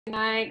Good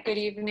night, good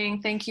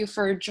evening. Thank you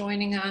for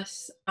joining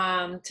us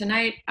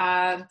tonight.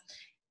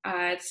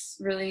 It's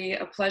really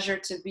a pleasure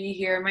to be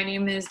here. My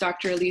name is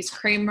Dr. Elise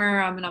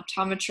Kramer. I'm an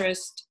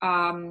optometrist.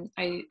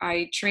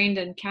 I trained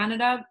in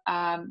Canada,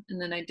 and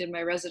then I did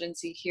my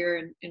residency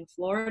here in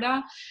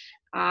Florida,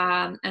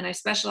 and I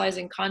specialize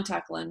in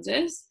contact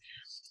lenses.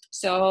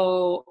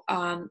 So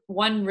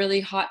one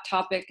really hot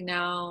topic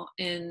now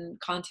in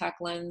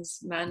contact lens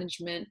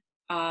management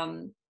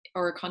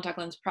or contact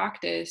lens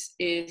practice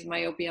is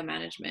myopia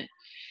management.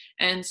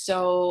 And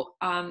so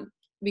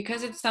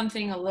because it's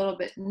something a little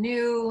bit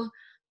new,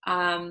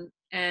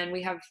 and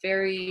we have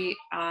very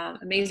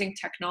amazing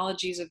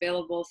technologies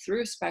available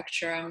through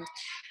Spectrum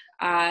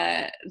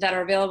that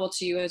are available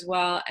to you as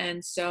well.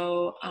 And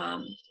so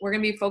we're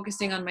going to be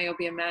focusing on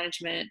myopia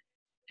management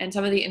and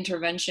some of the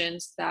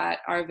interventions that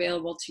are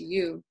available to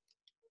you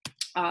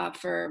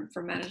for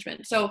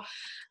management. So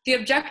the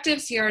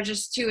objectives here are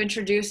just to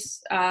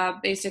introduce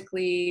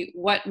basically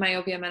what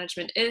myopia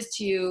management is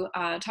to you,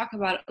 talk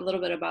about a little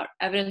bit about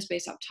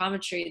evidence-based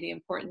optometry, the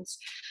importance,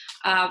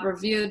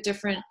 review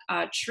different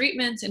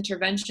treatments,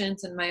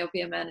 interventions in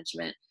myopia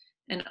management,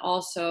 and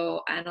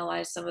also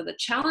analyze some of the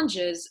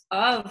challenges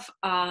of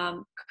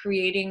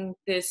creating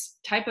this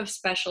type of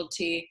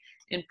specialty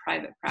in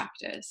private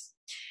practice.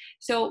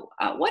 So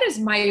what is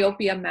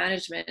myopia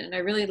management? And I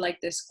really like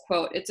this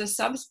quote. It's a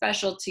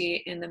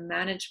subspecialty in the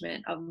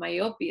management of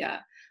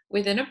myopia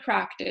within a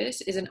practice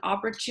is an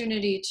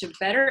opportunity to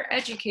better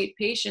educate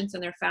patients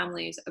and their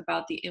families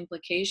about the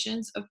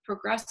implications of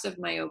progressive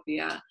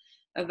myopia,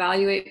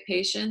 evaluate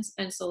patients,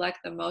 and select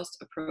the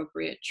most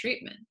appropriate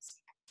treatments.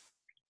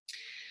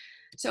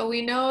 So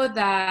we know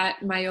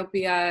that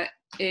myopia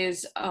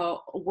is a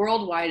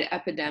worldwide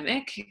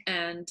epidemic,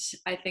 and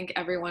I think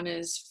everyone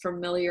is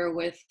familiar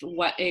with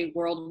what a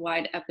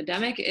worldwide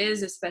epidemic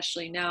is,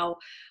 especially now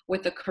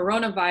with the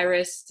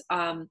coronavirus.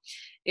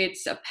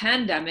 It's a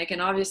pandemic,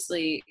 and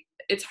obviously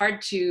it's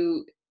hard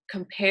to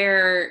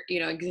compare,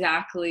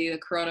 exactly the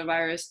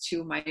coronavirus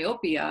to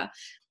myopia,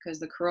 because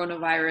the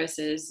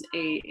coronavirus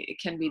it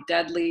can be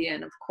deadly,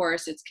 and of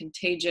course it's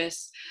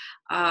contagious.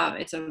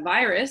 It's a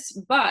virus,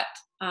 but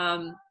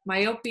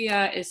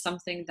myopia is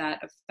something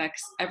that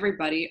affects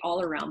everybody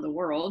all around the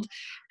world.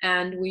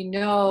 And we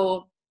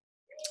know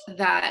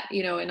that,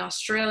 in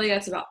Australia,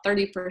 it's about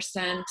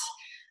 30%.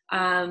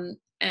 And,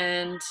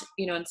 in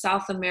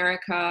South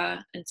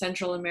America and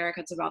Central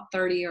America, it's about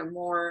 30 or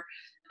more.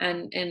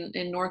 And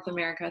in North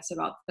America, it's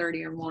about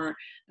 30 or more.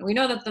 And we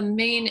know that the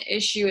main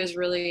issue is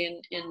really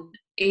in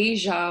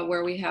Asia,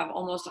 where we have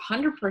almost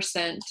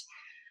 100%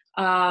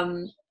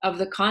 of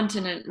the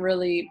continent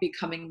really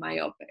becoming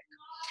myopic.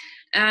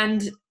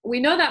 And we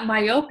know that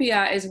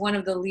myopia is one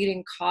of the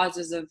leading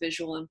causes of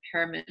visual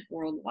impairment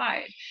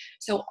worldwide.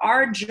 So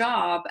our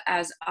job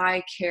as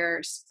eye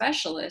care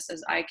specialists,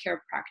 as eye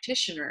care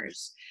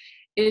practitioners,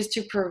 is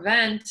to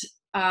prevent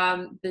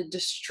the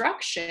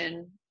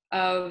destruction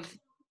of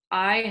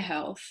eye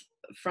health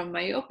from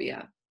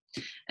myopia.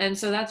 And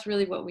so that's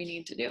really what we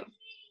need to do.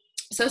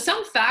 So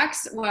some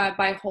facts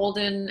by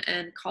Holden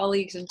and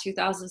colleagues in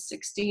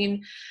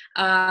 2016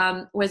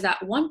 was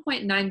that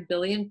 1.9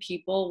 billion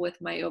people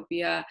with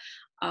myopia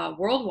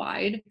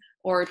worldwide,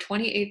 or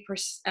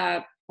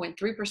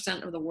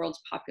 28.3% of the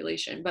world's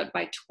population. But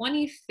by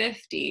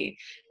 2050,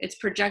 it's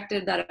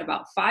projected that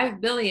about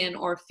 5 billion,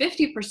 or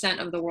 50%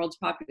 of the world's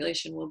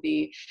population, will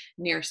be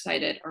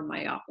nearsighted or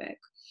myopic.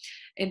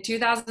 In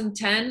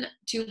 2010,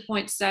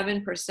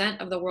 2.7%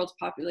 of the world's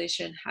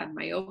population had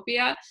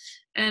myopia.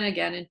 And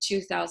again, in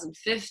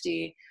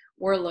 2050,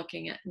 we're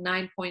looking at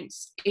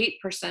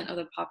 9.8% of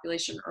the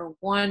population, or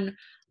 1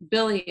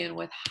 billion,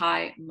 with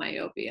high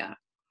myopia.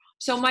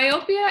 So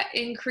myopia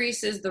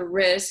increases the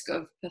risk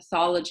of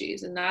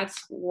pathologies, and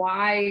that's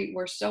why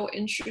we're so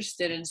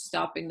interested in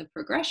stopping the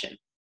progression.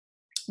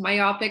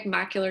 Myopic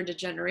macular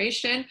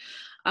degeneration,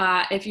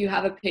 if you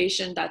have a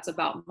patient that's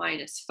about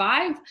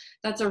 -5,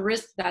 that's a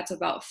risk that's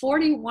about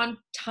 41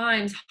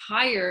 times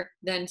higher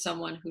than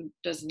someone who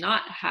does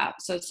not have,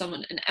 so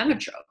someone an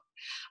emmetrope.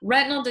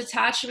 Retinal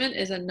detachment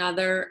is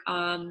another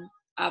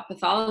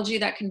pathology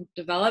that can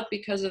develop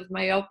because of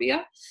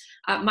myopia.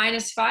 At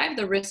 -5,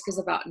 the risk is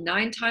about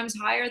 9 times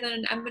higher than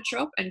an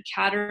emmetrope, and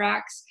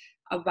cataracts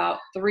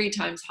about 3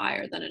 times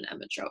higher than an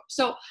emmetrope.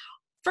 So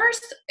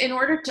first, in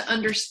order to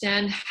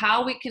understand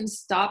how we can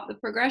stop the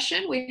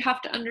progression, we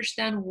have to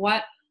understand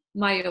what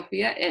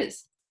myopia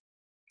is.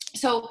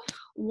 So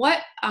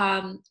what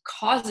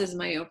causes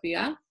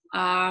myopia?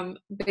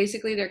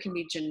 Basically, there can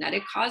be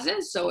genetic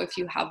causes. So if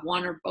you have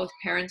one or both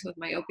parents with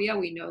myopia,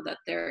 we know that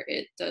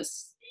it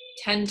does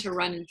tend to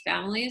run in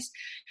families.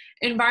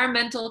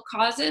 Environmental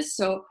causes,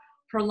 so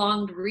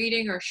prolonged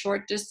reading or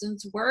short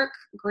distance work,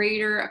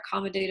 greater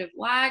accommodative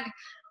lag,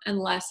 and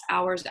less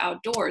hours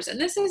outdoors. And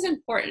this is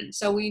important.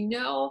 So we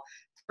know,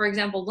 for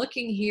example,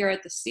 looking here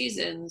at the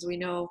seasons, we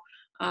know,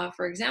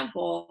 for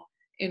example,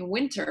 in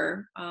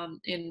winter,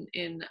 in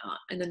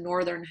the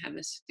northern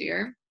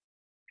hemisphere,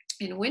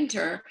 in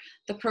winter,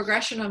 the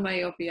progression of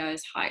myopia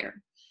is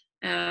higher.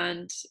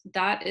 And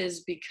that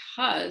is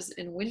because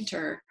in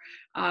winter,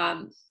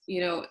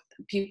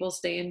 people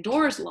stay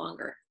indoors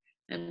longer.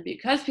 And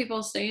because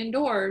people stay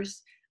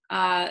indoors,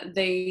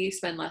 they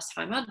spend less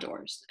time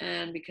outdoors.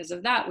 And because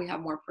of that, we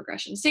have more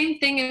progression. Same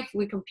thing if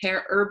we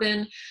compare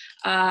urban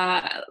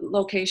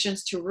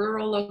locations to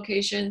rural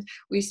locations,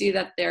 we see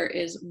that there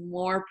is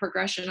more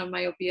progression of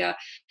myopia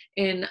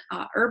in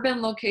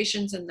urban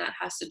locations, and that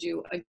has to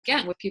do,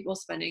 again, with people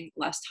spending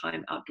less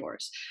time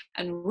outdoors.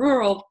 And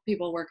rural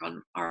people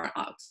are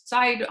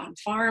outside on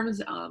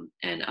farms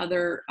and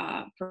other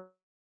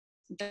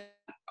that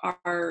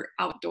are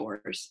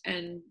outdoors,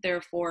 and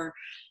therefore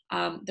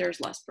there's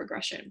less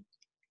progression.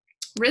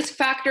 Risk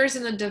factors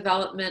in the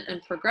development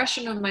and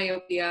progression of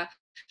myopia.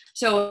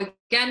 So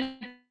again,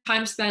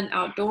 time spent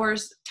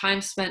outdoors,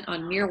 time spent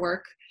on near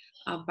work,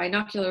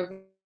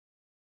 binocular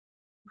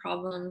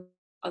problems,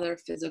 other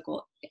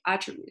physical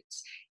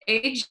attributes.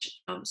 Age,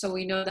 so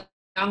we know that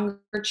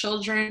younger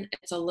children,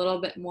 it's a little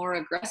bit more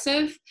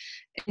aggressive.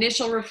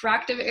 Initial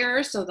refractive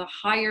error, so the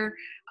higher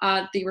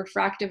the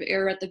refractive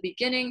error at the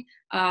beginning,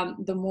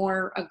 the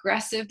more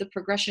aggressive the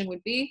progression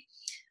would be.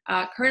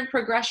 Current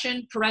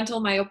progression, parental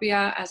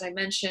myopia, as I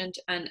mentioned,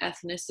 and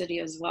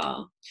ethnicity as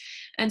well.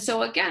 And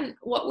so again,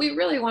 what we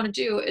really want to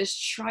do is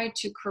try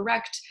to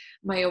correct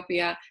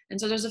myopia. And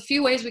so there's a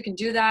few ways we can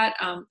do that.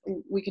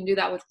 We can do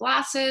that with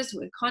glasses,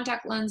 with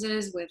contact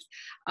lenses, with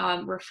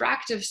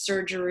refractive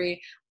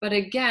surgery. But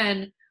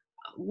again,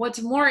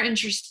 what's more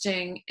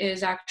interesting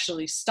is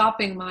actually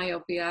stopping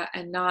myopia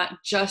and not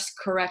just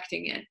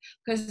correcting it,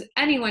 because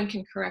anyone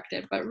can correct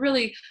it. But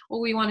really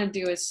what we want to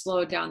do is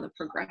slow down the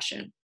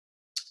progression.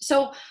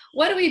 So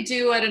what do we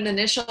do at an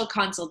initial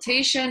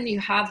consultation? You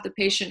have the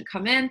patient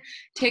come in,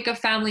 take a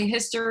family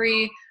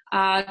history,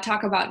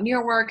 talk about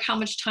near work, how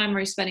much time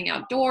are you spending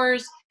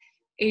outdoors,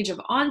 age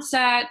of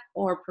onset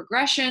or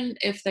progression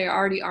if they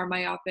already are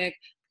myopic,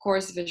 of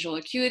course, visual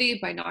acuity,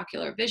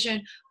 binocular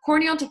vision,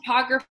 corneal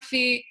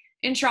topography,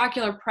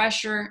 intraocular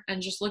pressure, and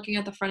just looking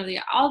at the front of the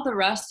eye. All the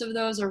rest of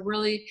those are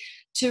really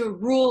to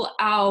rule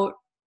out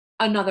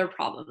another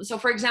problem. So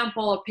for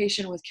example, a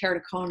patient with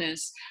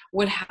keratoconus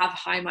would have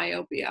high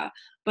myopia,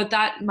 but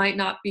that might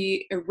not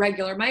be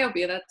irregular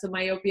myopia. That's a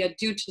myopia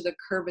due to the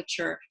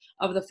curvature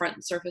of the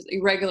front surface,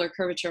 irregular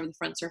curvature of the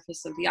front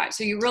surface of the eye.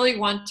 So you really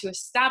want to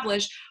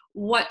establish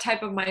what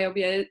type of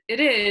myopia it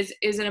is.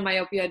 Is it a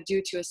myopia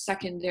due to a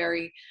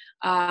secondary,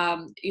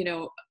 cause,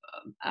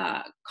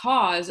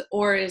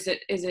 or is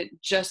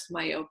it just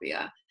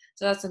myopia?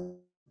 So that's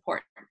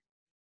important.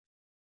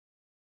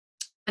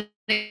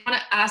 They want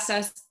to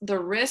assess the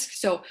risk.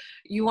 So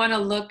you want to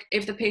look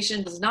if the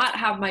patient does not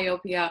have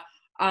myopia,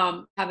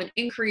 have an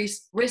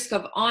increased risk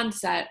of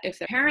onset if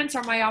their parents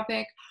are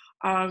myopic,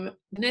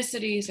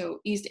 ethnicity, so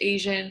East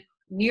Asian,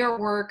 near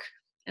work,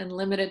 and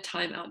limited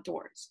time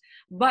outdoors.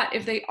 But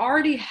if they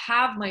already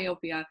have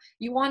myopia,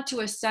 you want to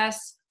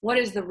assess what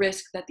is the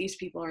risk that these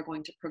people are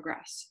going to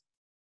progress.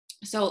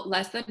 So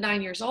less than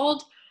 9 years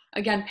old,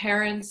 again,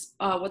 parents,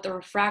 what the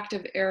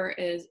refractive error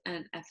is,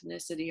 and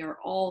ethnicity are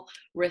all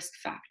risk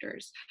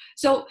factors.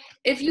 So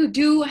if you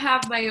do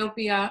have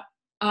myopia,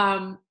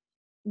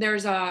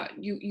 there's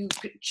you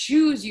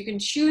can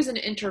choose an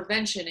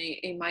intervention,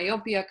 a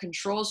myopia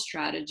control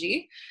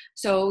strategy.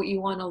 So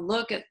you want to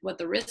look at what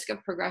the risk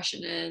of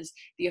progression is,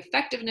 the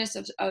effectiveness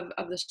of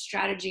the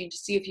strategy, and to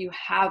see if you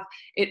have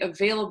it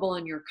available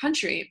in your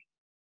country.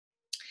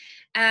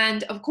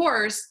 And of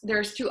course,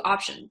 there's two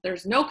options.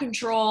 There's no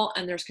control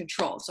and there's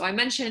control. So I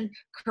mentioned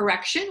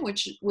correction,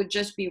 which would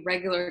just be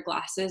regular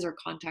glasses or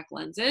contact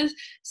lenses,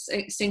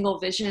 single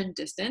vision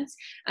distance.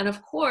 And of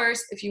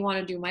course, if you want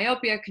to do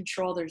myopia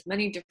control, there's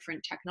many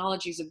different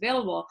technologies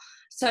available,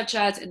 such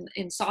as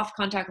in soft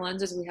contact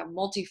lenses, we have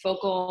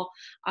multifocal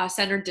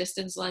center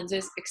distance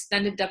lenses,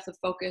 extended depth of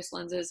focus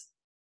lenses,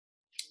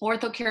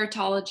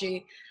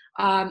 orthokeratology,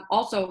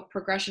 also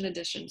progression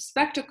addition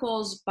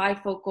spectacles,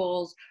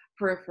 bifocals,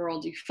 peripheral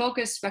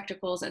defocus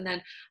spectacles, and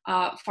then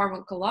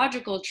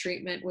pharmacological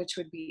treatment, which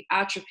would be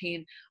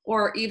atropine,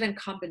 or even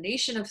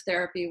combination of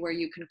therapy where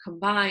you can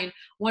combine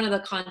one of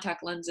the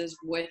contact lenses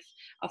with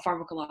a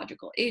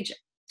pharmacological agent.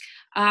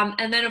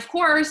 And then of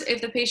course, if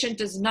the patient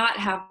does not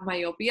have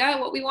myopia,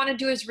 what we want to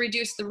do is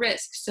reduce the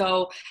risk.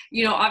 So,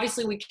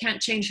 obviously we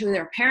can't change who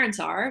their parents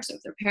are. So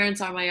if their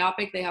parents are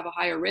myopic, they have a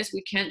higher risk.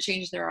 We can't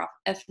change their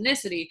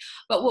ethnicity,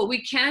 but what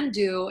we can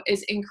do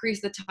is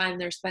increase the time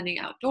they're spending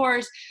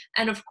outdoors.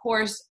 And of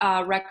course,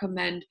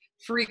 recommend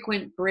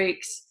frequent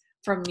breaks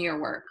from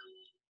near work.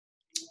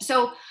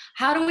 So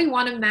how do we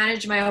want to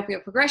manage myopia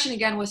progression?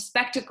 Again, with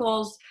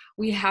spectacles,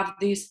 we have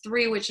these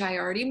three, which I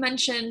already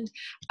mentioned.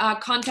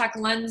 Contact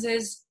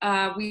lenses,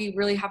 we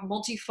really have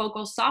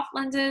multifocal soft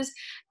lenses,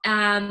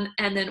 and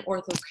then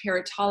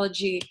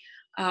orthokeratology,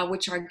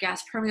 which are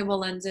gas permeable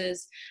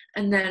lenses,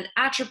 and then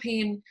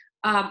atropine,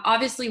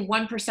 Obviously,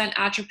 1%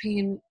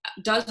 atropine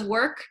does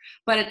work,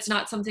 but it's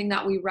not something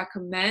that we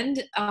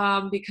recommend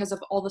because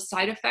of all the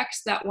side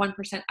effects that 1%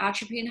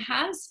 atropine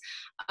has.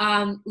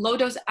 Low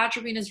dose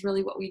atropine is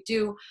really what we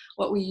do,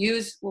 what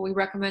we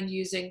recommend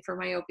using for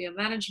myopia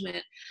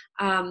management.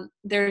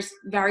 There's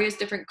various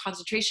different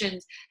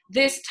concentrations.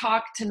 This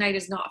talk tonight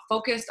is not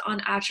focused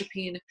on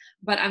atropine,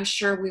 but I'm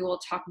sure we will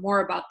talk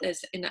more about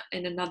this in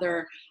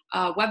another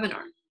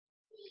webinar.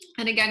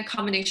 And again,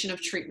 combination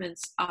of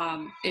treatments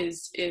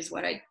is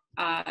what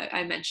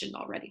I mentioned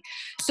already.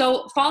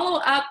 So follow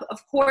up, of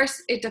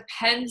course, it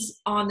depends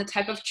on the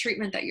type of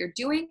treatment that you're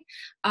doing.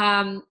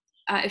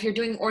 If you're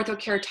doing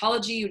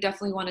orthokeratology, you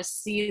definitely want to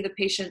see the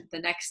patient the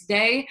next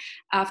day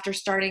after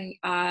starting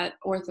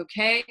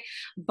Ortho-K.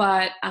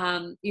 But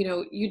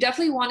you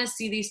definitely want to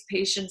see these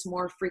patients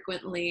more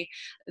frequently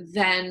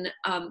than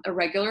a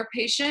regular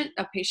patient,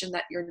 a patient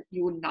that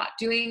you would not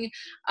doing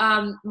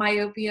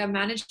myopia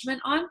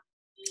management on.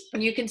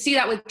 And you can see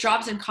that with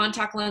drops and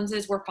contact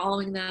lenses, we're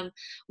following them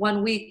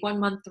 1 week,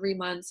 1 month, 3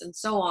 months, and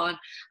so on.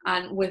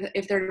 And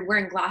if they're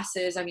wearing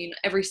glasses, I mean,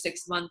 every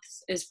 6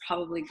 months is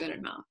probably good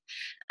enough.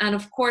 And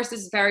of course,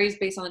 this varies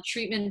based on the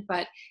treatment,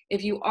 but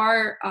if you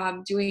are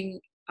doing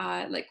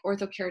like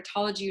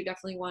orthokeratology, you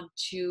definitely want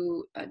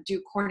to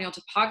do corneal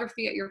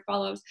topography at your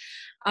follow-ups.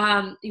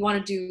 You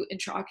want to do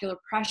intraocular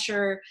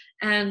pressure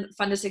and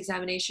fundus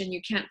examination.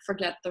 You can't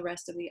forget the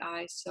rest of the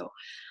eye. So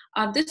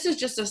this is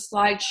just a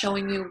slide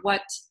showing you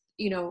what,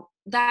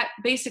 that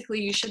basically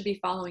you should be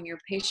following your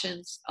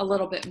patients a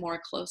little bit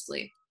more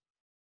closely.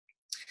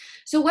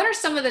 So what are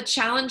some of the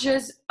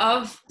challenges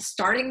of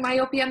starting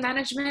myopia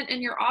management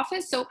in your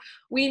office? So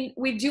we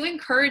do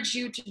encourage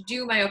you to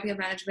do myopia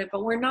management,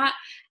 but we're not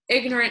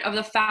ignorant of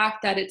the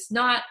fact that it's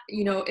not,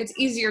 it's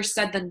easier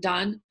said than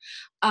done.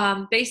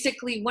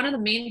 Basically, one of the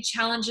main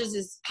challenges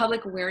is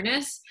public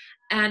awareness.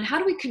 And how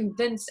do we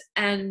convince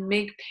and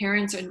make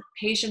parents and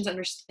patients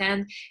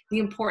understand the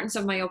importance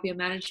of myopia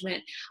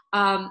management?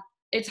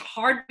 It's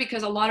hard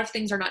because a lot of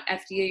things are not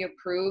FDA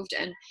approved.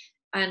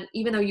 And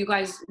even though you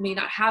guys may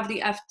not have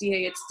the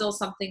FDA, it's still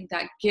something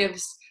that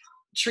gives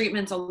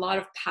treatments a lot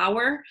of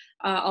power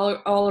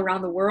all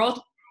around the world.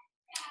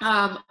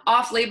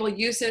 Off-label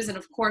uses and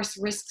of course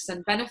risks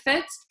and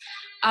benefits.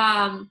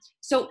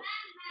 So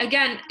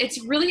again,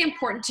 it's really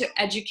important to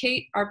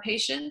educate our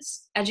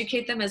patients,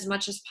 educate them as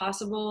much as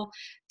possible,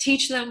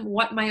 teach them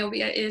what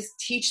myopia is,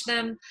 teach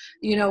them,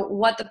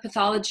 what the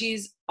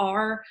pathologies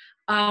are,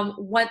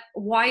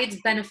 why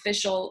it's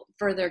beneficial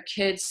for their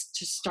kids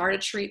to start a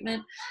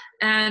treatment.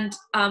 And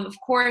of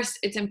course,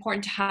 it's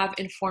important to have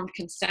informed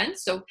consent.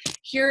 So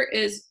here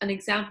is an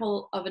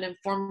example of an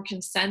informed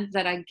consent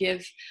that I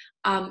give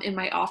in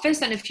my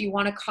office. And if you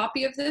want a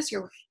copy of this,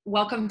 you're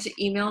welcome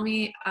to email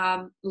me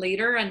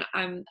later, and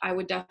I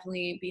would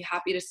definitely be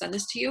happy to send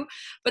this to you.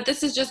 But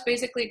this is just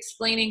basically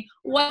explaining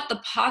what the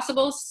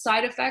possible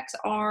side effects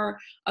are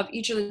of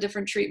each of the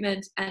different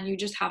treatments, and you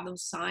just have them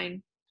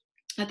sign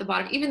at the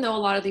bottom, even though a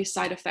lot of these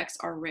side effects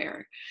are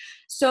rare.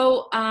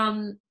 So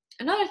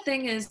another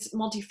thing is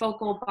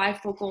multifocal,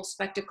 bifocal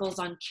spectacles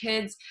on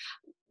kids.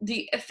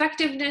 The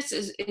effectiveness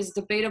is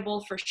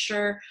debatable for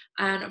sure.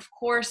 And of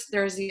course,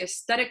 there's the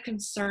aesthetic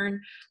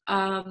concern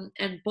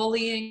and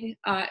bullying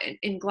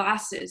in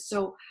glasses.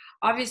 So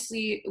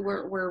obviously,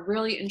 we're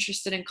really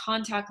interested in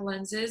contact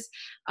lenses,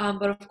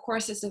 but of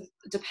course, this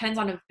depends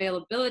on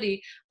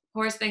availability. Of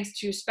course, thanks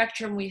to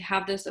Spectrum, we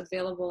have this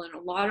available in a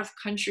lot of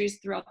countries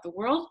throughout the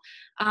world.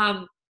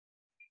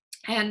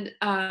 And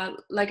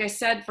like I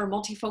said, for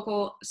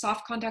multifocal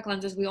soft contact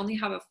lenses, we only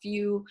have a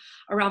few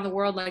around the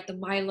world, like the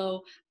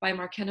Milo by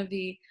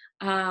Markenovy.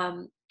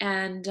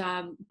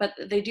 But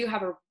they do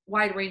have a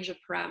wide range of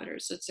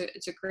parameters. So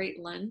it's a great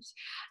lens.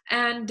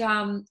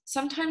 And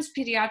sometimes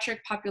pediatric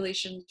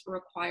populations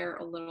require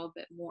a little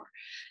bit more.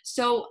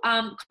 So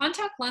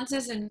contact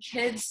lenses in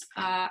kids,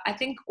 I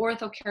think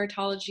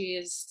orthokeratology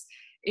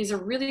is a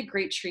really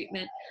great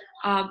treatment.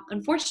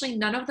 Unfortunately,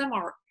 none of them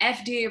are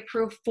FDA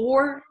approved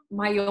for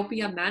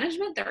myopia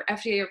management. They're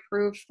FDA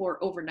approved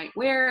for overnight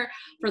wear,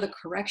 for the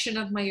correction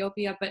of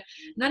myopia, but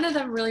none of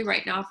them really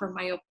right now for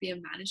myopia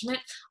management.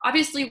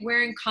 Obviously,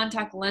 wearing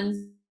contact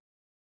lenses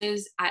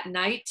at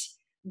night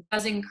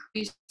does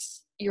increase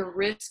your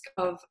risk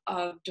of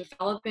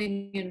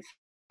developing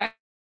infection,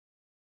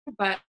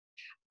 but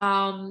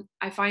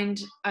I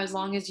find as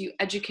long as you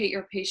educate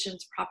your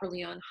patients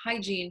properly on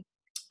hygiene,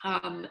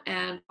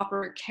 and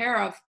proper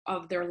care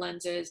of their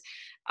lenses,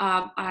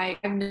 I've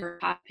never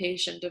had a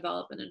patient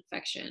develop an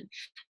infection.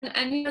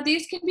 And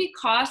these can be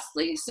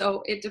costly,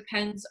 so it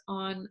depends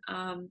on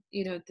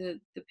the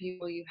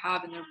people you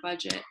have and their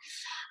budget.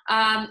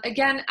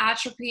 Again,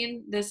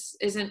 atropine, this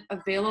isn't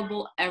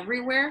available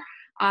everywhere.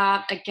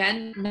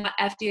 Again, not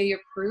FDA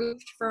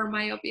approved for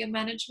myopia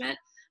management.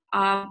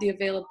 The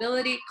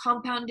availability,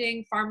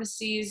 compounding,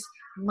 pharmacies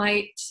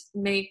might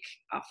make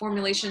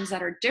formulations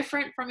that are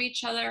different from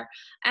each other.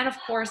 And of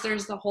course,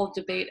 there's the whole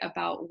debate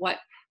about what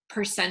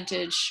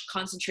percentage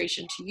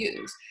concentration to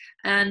use.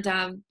 And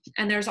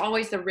there's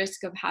always the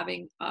risk of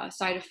having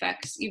side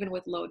effects, even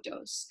with low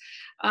dose.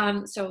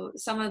 So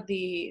some of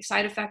the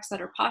side effects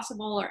that are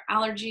possible are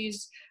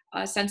allergies,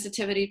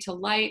 sensitivity to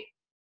light,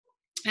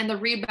 and the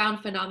rebound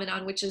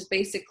phenomenon, which is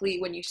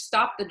basically when you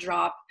stop the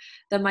drop,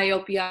 the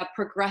myopia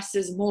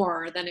progresses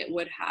more than it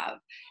would have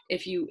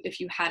if you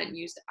hadn't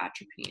used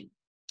atropine.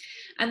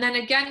 And then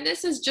again,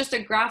 this is just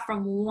a graph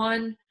from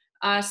one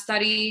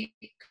study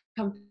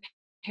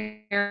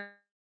comparing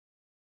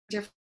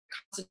different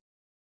concentrations.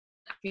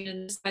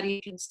 In the study,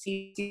 you can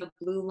see the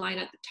blue line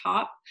at the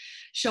top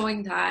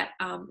showing that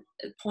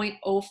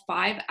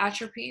 0.05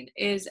 atropine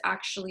is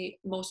actually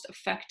most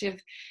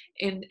effective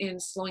in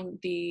slowing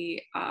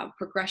the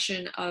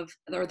progression of,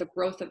 or the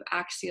growth of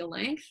axial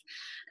length.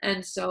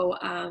 And so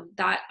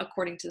that,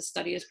 according to the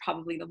study, is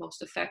probably the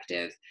most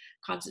effective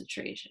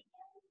concentration.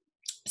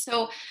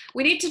 So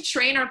we need to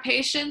train our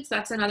patients.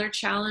 That's another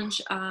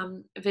challenge.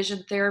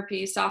 Vision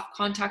therapy, soft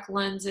contact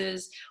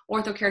lenses,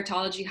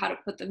 orthokeratology, how to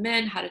put them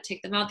in, how to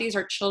take them out. These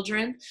are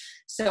children.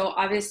 So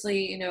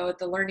obviously, you know,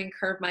 the learning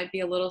curve might be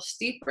a little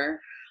steeper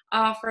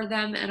for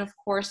them. And of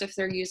course, if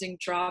they're using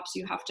drops,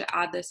 you have to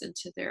add this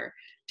into their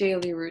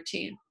daily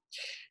routine.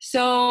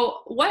 So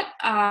what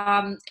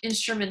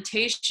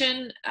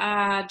instrumentation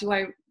do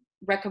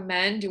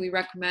we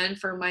recommend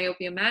for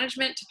myopia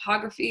management?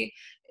 Topography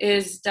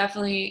is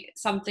definitely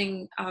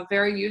something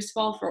very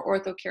useful for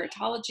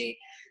orthokeratology.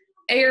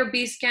 A or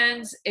B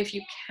scans, if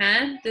you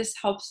can. This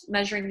helps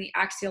measuring the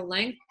axial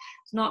length.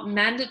 It's not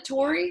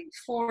mandatory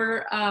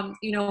for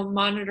you know,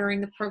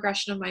 monitoring the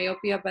progression of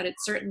myopia, but it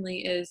certainly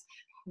is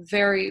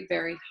very,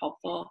 very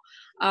helpful.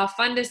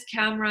 Fundus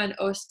camera and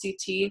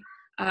OCT,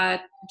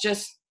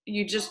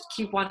 you just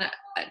want to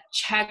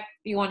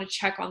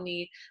check on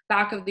the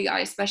back of the eye,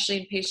 especially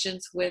in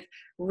patients with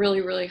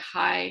really, really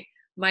high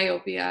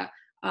myopia.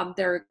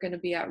 They're going to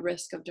be at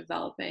risk of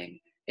developing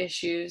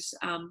issues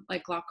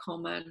like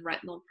glaucoma and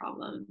retinal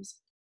problems.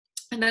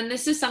 And then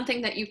this is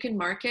something that you can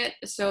market,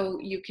 so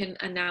you can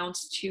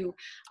announce to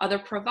other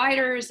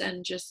providers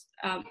and just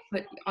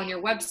put on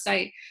your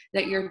website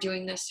that you're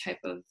doing this type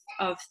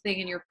of thing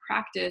in your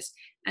practice,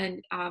 and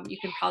you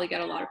can probably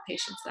get a lot of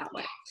patients that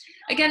way.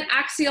 Again,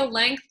 axial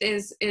length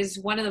is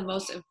one of the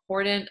most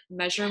important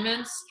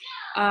measurements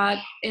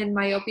in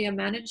myopia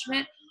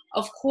management.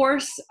 Of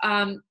course,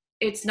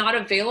 it's not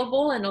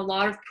available in a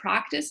lot of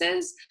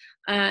practices,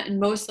 in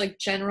most like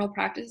general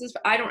practices.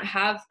 I don't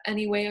have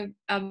any way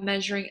of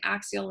measuring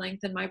axial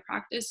length in my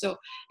practice, so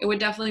it would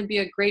definitely be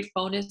a great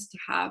bonus to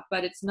have,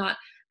 but it's not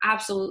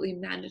absolutely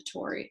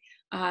mandatory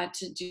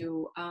to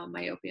do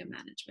myopia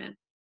management.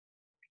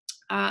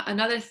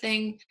 Another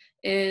thing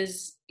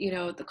is, you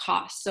know, the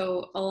cost.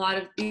 So a lot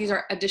of these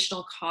are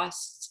additional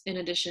costs in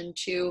addition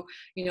to,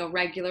 you know,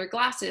 regular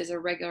glasses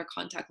or regular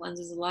contact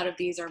lenses. A lot of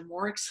these are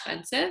more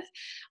expensive,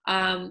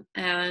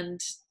 and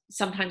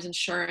sometimes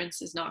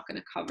insurance is not going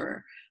to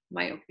cover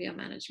myopia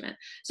management.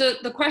 So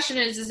the question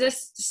is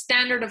this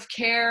standard of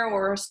care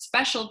or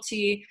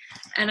specialty?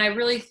 And I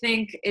really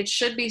think it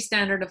should be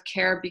standard of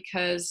care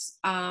because,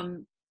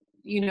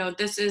 you know,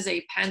 this is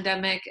a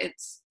pandemic.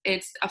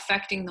 It's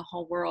affecting the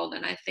whole world.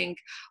 And I think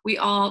we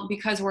all,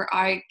 because we're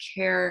eye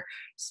care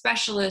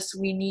specialists,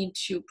 we need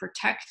to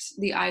protect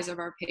the eyes of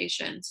our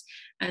patients.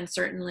 And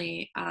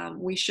certainly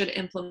we should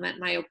implement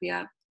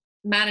myopia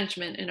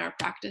management in our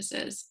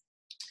practices.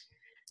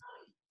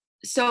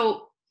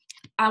 So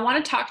I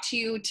want to talk to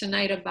you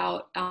tonight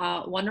about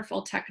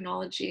wonderful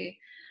technology,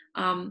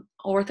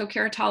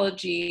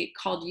 orthokeratology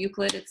called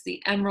Euclid. It's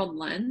the Emerald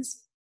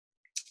lens.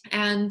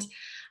 And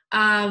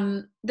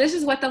this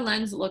is what the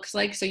lens looks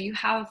like. So you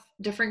have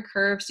different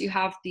curves. You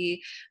have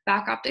the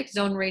back optic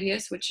zone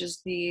radius, which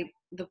is the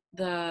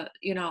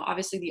you know,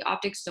 obviously the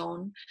optic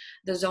zone,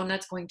 the zone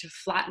that's going to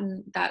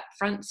flatten that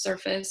front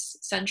surface,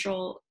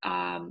 central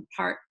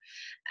part.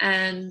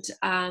 And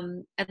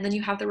then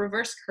you have the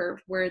reverse curve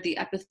where the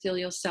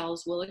epithelial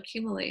cells will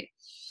accumulate.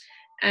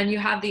 And you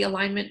have the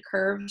alignment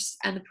curves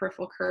and the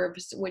peripheral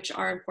curves, which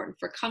are important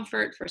for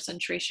comfort, for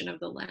centration of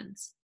the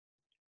lens.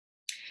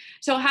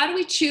 So how do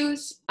we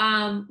choose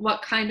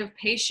what kind of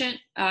patient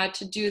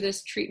to do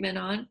this treatment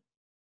on?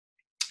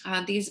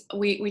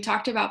 We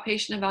talked about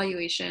patient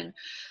evaluation,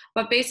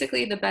 but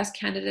basically the best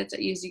candidates,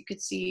 as you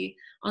could see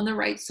on the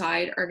right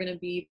side, are going to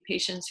be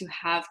patients who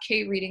have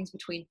K readings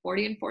between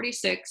 40 and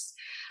 46,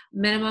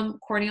 minimum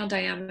corneal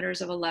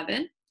diameters of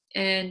 11,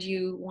 and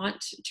you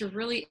want to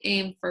really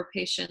aim for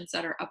patients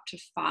that are up to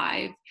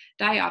 5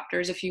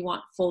 diopters if you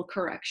want full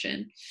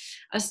correction.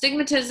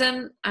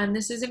 Astigmatism, and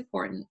this is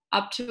important,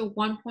 up to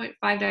 1.5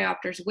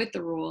 diopters with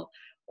the rule,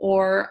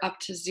 or up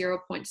to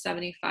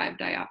 0.75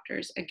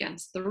 diopters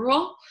against the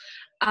rule.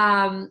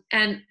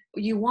 And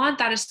you want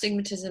that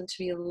astigmatism to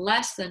be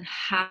less than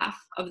half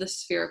of the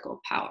spherical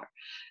power.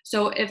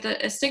 So if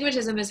the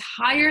astigmatism is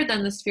higher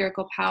than the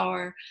spherical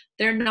power,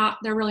 they're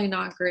really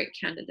not great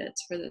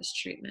candidates for this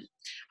treatment.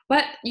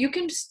 But you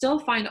can still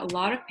find a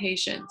lot of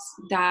patients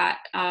that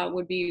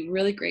would be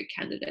really great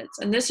candidates.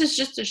 And this is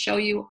just to show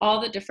you all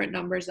the different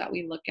numbers that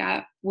we look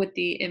at with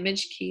the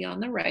image key on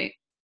the right.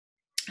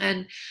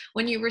 And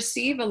when you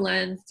receive a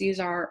lens, these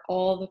are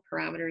all the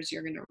parameters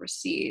you're going to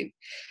receive.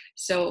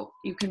 So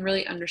you can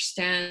really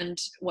understand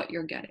what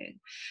you're getting.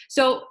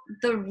 So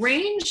the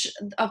range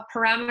of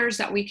parameters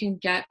that we can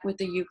get with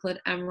the Euclid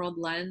Emerald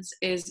lens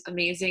is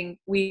amazing.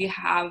 We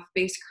have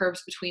base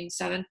curves between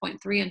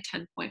 7.3 and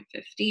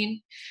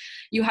 10.15.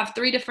 You have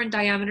 3 different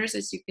diameters,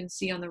 as you can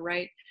see on the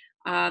right,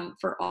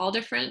 for all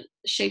different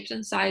shapes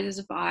and sizes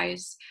of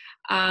eyes.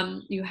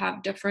 You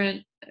have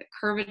different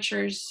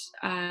curvatures,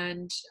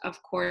 and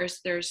of course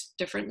there's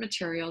different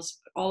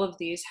materials. All of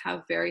these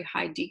have very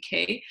high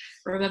decay.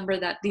 Remember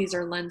that these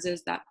are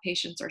lenses that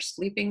patients are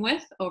sleeping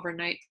with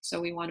overnight,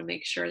 so we want to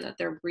make sure that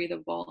they're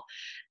breathable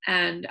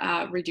and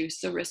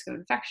reduce the risk of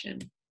infection.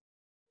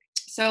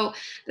 So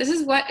this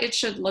is what it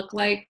should look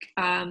like.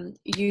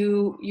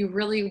 You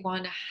really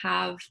want to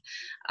have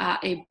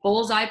a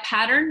bullseye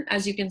pattern,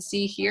 as you can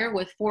see here,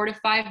 with 4 to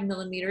 5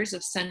 millimeters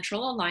of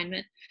central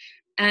alignment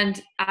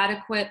and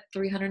adequate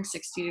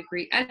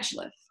 360-degree edge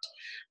lift.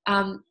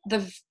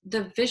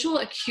 The visual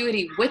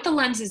acuity with the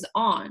lenses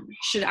on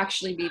should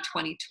actually be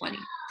 20/20.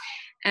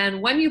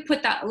 And when you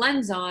put that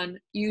lens on,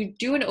 you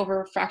do an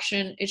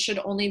over-refraction. It should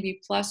only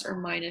be plus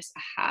or minus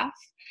a half.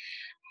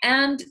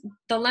 And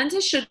the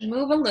lenses should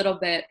move a little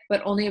bit,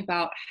 but only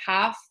about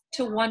 0.5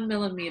 to 1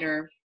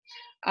 millimeter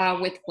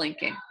with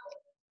blinking.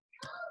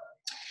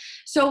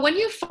 So when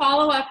you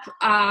follow up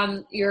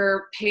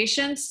your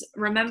patients,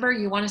 remember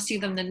you want to see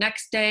them the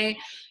next day.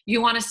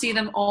 You want to see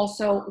them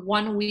also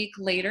 1 week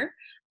later.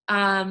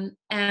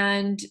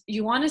 And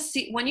you want to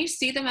see, when you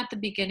see them at the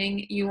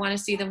beginning, you want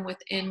to see them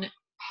within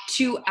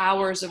 2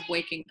 hours of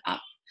waking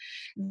up.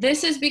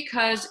 This is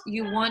because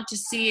you want to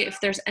see if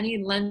there's any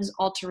lens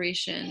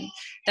alteration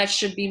that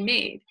should be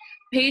made.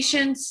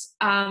 Patients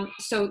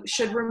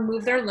should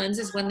remove their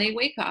lenses when they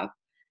wake up,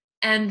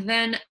 and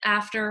then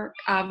after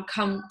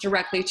come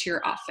directly to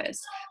your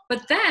office.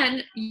 But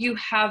then you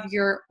have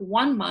your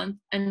 1 month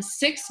and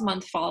 6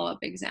 month follow-up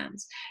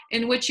exams,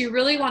 in which you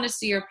really want to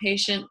see your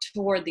patient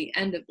toward the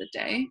end of the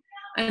day.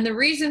 And the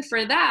reason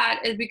for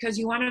that is because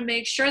you want to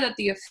make sure that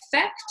the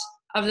effect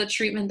of the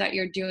treatment that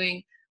you're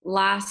doing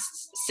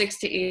lasts 6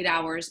 to 8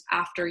 hours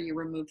after you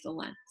remove the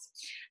lens.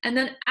 And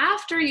then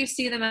after you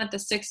see them at the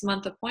 6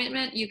 month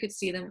appointment, you could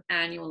see them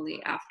annually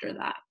after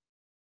that.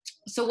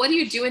 So what do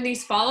you do in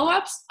these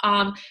follow-ups?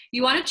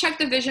 You want to check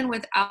the vision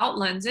without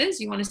lenses.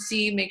 You want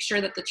to make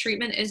sure that the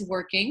treatment is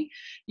working.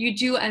 You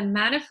do a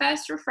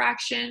manifest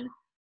refraction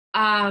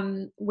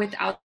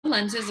without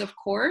lenses, of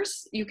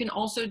course. You can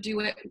also do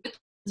it with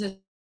lenses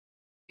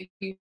if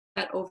you do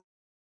that over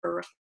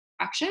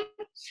refraction.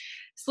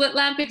 Slit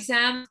lamp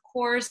exam, of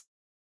course,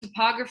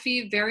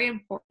 topography, very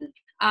important.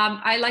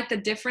 I like the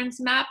difference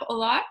map a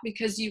lot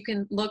because you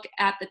can look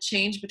at the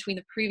change between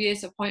the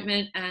previous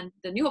appointment and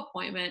the new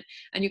appointment,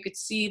 and you could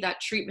see that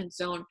treatment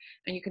zone,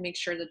 and you can make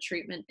sure the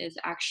treatment is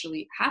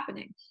actually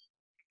happening.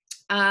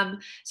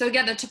 So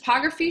again, the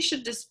topography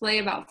should display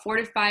about 4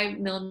 to 5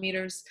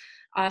 millimeters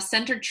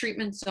centered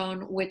treatment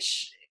zone,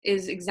 which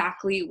is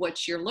exactly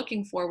what you're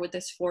looking for with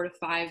this 4 to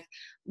 5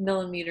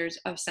 millimeters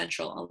of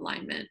central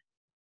alignment.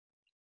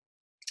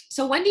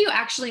 So when do you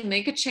actually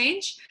make a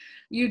change?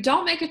 You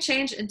don't make a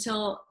change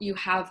until you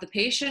have the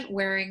patient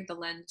wearing the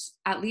lens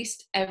at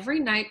least every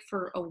night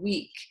for a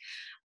week.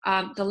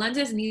 The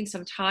lenses need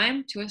some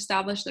time to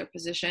establish their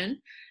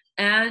position,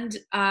 and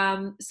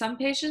some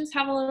patients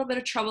have a little bit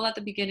of trouble at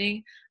the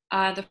beginning.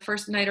 The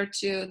first night or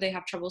two, they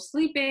have trouble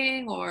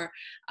sleeping, or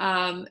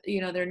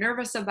they're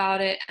nervous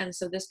about it, and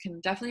so this can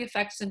definitely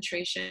affect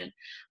centration.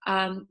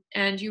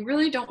 And you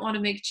really don't want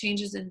to make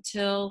changes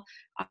until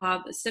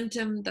the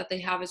symptom that they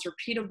have is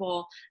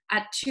repeatable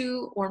at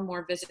 2 or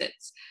more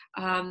visits.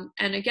 And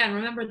again,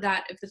 remember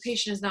that if the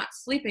patient is not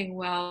sleeping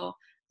well,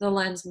 the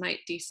lens might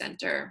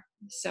decenter.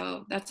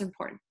 So that's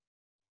important.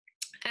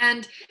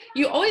 And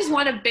you always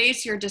want to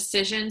base your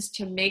decisions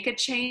to make a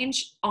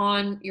change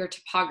on your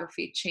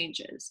topography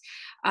changes.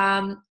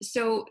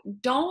 So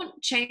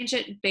don't change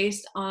it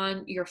based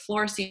on your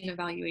fluorescein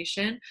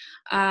evaluation.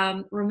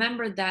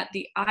 Remember that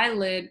the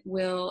eyelid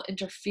will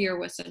interfere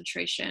with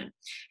centration,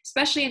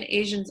 especially in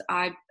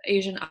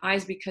Asian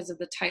eyes because of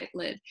the tight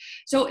lid.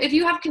 So if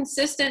you have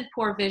consistent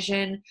poor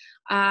vision,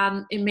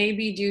 it may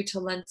be due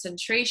to lens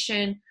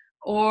centration,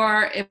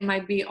 or it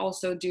might be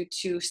also due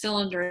to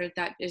cylinder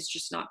that is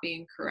just not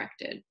being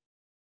corrected.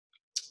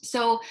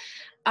 So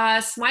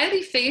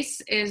smiley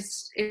face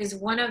is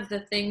one of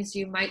the things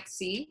you might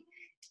see,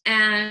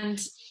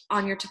 and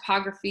on your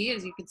topography,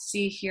 as you can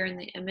see here in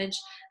the image,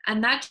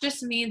 and that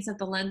just means that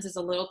the lens is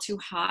a little too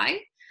high.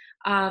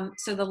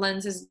 So the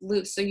lens is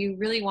loose. So you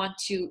really want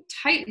to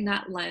tighten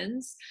that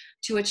lens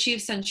to achieve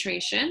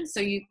centration so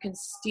you can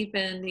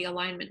steepen the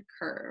alignment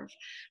curve.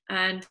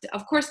 And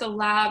of course, the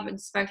lab and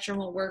spectrum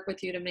will work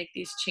with you to make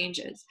these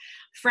changes.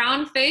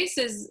 Frown face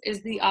is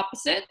the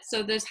opposite.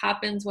 So this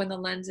happens when the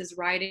lens is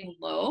riding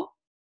low.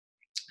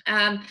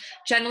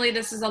 Generally,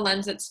 this is a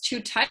lens that's too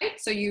tight,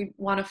 so you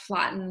want to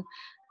flatten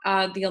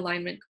the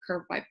alignment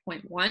curve by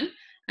 0.1.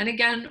 And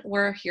again,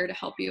 we're here to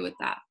help you with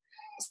that.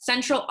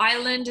 Central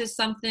island is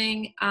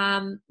something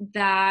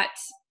that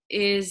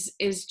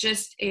is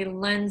just a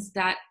lens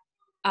that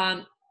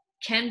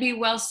can be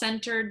well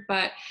centered,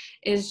 but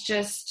is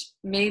just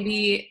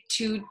maybe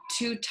too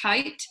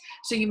tight.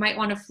 So you might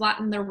want to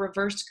flatten the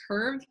reverse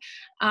curve.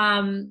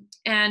 And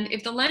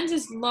if the lens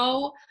is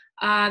low,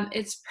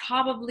 it's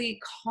probably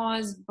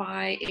caused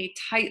by a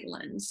tight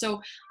lens.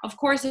 So of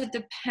course it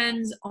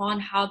depends on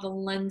how the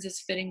lens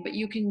is fitting, but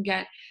you can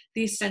get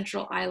these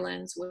central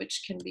islands,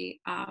 which can be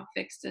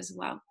fixed as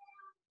well.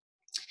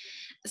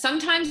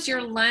 Sometimes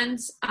your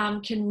lens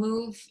can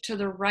move to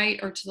the right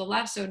or to the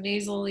left, so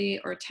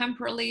nasally or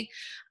temporally.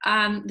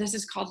 This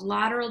is called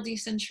lateral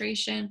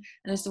decentration,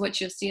 and this is what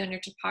you'll see on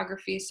your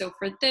topography. So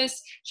for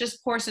this,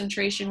 just poor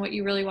centration, what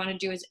you really want to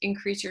do is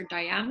increase your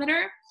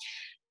diameter.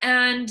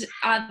 And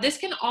this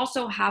can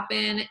also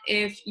happen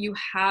if you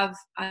have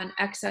an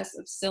excess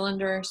of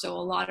cylinder, so a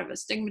lot of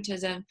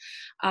astigmatism,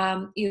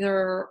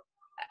 either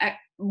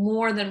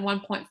more than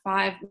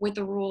 1.5 with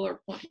the rule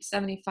or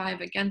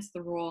 0.75 against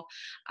the rule,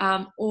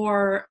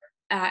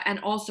 and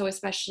also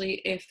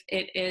especially if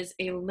it is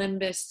a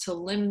limbus to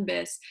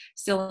limbus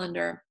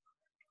cylinder.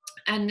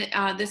 And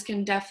this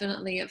can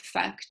definitely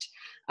affect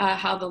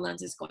how the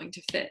lens is going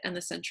to fit and the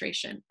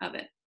centration of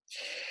it.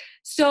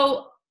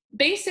 So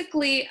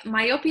basically,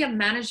 myopia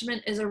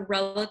management is a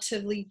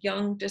relatively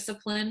young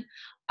discipline,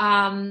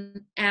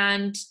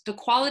 and the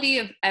quality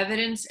of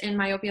evidence in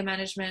myopia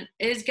management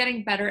is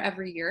getting better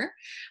every year.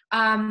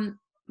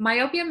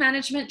 Myopia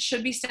management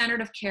should be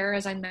standard of care,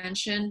 as I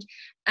mentioned,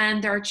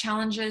 and there are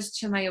challenges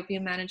to myopia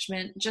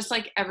management, just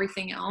like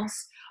everything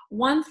else.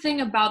 One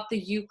thing about the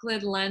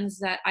Euclid lens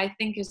that I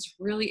think is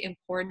really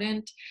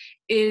important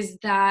is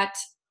that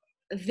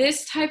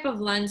this type of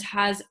lens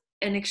has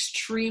an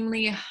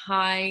extremely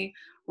high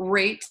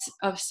rate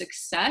of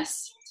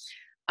success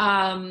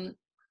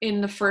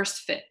in the first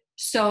fit.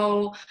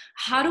 So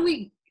how do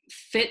we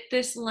fit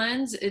this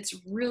lens? It's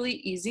really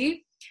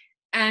easy,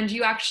 and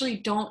you actually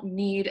don't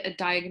need a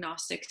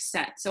diagnostic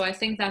set. So I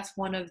think that's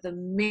one of the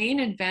main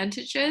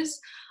advantages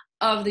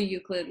of the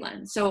Euclid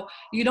lens. So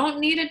you don't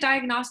need a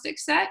diagnostic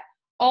set.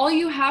 All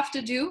you have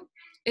to do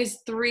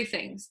is three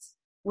things: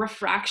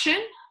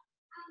 refraction.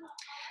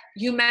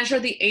 You measure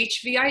the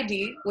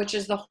HVID, which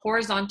is the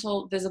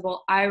horizontal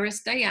visible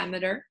iris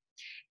diameter,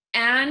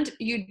 and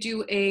you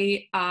do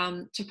a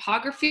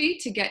topography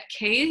to get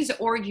Ks,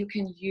 or you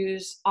can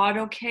use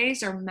auto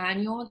Ks or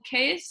manual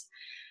Ks,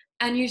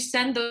 and you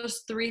send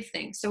those three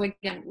things. So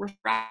again,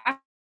 refraction,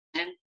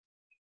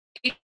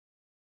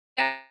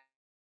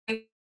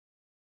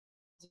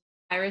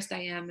 iris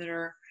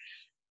diameter,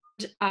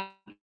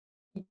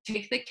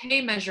 take the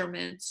K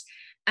measurements,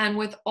 and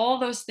with all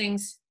those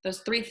things,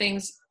 those three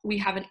things, we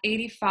have an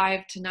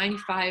 85 to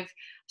 95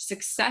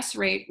 success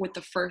rate with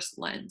the first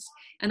lens.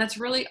 And that's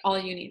really all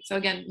you need. So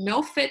again,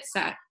 no fit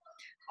set.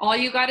 All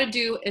you got to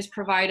do is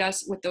provide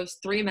us with those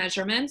three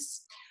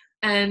measurements,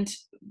 and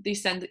they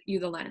send you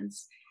the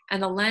lens.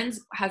 And the lens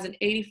has an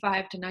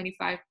 85 to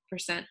 95%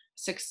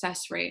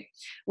 success rate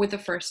with the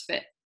first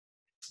fit.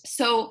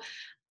 So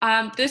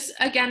this,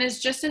 again,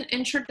 is just an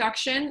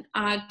introduction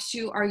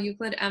to our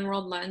Euclid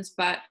Emerald lens,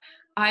 but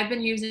I've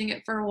been using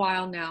it for a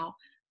while now,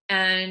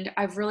 and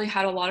I've really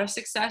had a lot of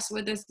success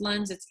with this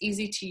lens. It's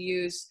easy to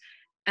use.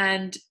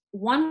 And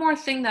one more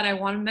thing that I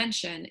want to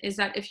mention is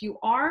that if you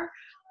are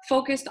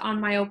focused on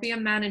myopia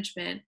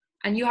management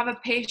and you have a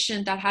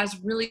patient that has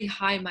really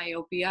high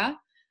myopia,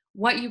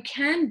 what you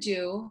can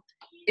do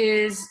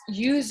is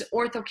use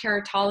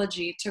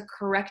orthokeratology to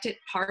correct it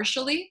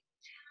partially,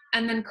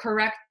 and then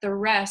correct the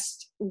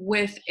rest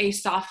with a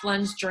soft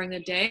lens during the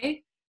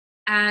day.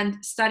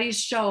 And studies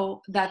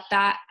show that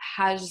that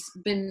has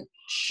been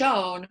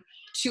shown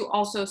to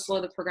also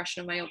slow the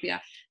progression of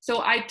myopia.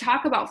 So I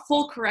talk about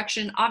full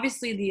correction.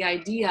 Obviously, the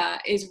idea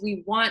is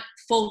we want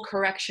full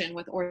correction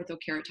with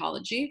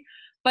orthokeratology.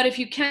 But if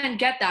you can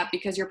get that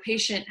because your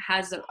patient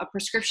has a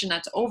prescription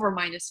that's over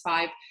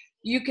 -5,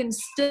 you can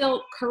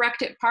still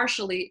correct it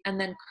partially and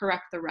then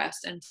correct the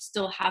rest and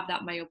still have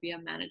that myopia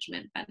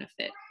management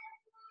benefit.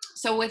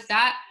 So with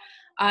that,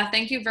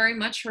 thank you very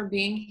much for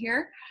being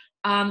here.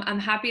 I'm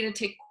happy to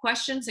take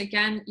questions.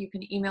 Again, you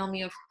can email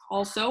me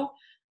also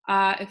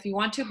if you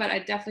want to, but I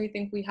definitely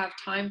think we have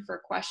time for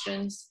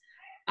questions.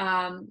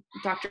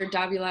 Dr.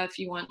 Davila, if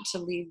you want to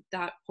lead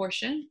that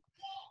portion.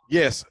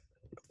 Yes,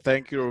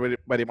 thank you very,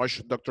 very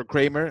much, Dr.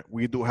 Kramer.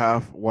 We do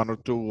have 1 or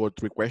 2 or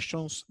 3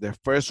 questions. The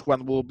first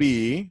one will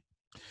be,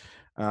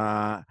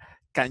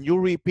 can you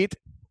repeat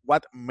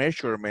what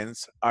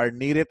measurements are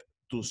needed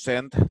to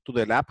send to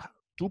the lab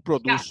to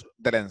produce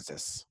the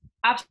lenses?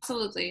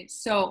 Absolutely.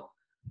 So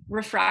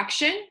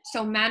refraction,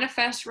 so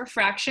manifest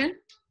refraction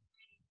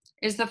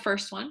is the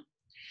first one.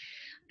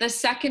 The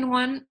second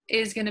one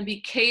is going to be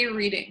K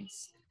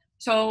readings.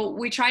 So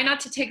we try not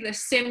to take the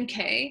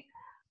SIM-K,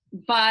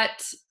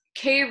 but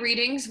K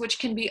readings, which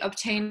can be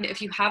obtained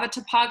if you have a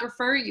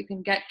topographer, you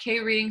can get K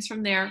readings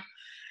from there.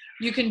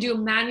 You can do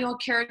manual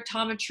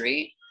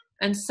keratometry,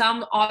 and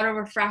some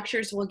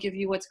auto-refractors will give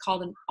you what's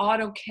called an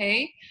auto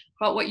K,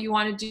 but what you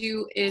want to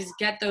do is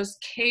get those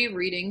K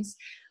readings.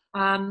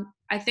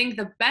 I think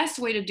the best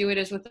way to do it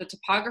is with a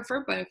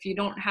topographer, but if you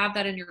don't have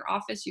that in your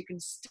office, you can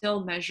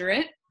still measure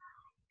it.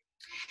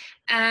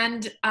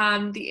 And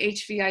the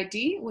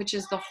HVID, which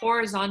is the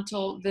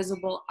horizontal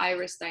visible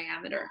iris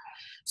diameter.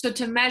 So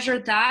to measure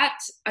that,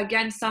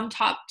 again, some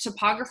top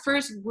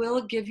topographers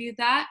will give you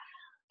that,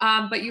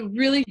 but you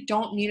really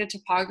don't need a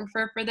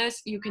topographer for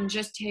this. You can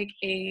just take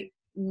a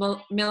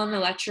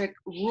millimetric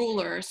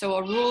ruler, so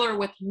a ruler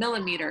with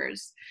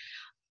millimeters,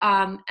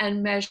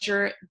 and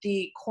measure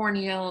the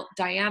corneal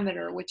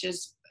diameter, which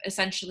is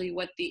essentially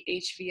what the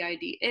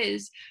HVID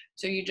is.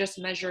 So you just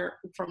measure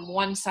from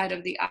one side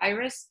of the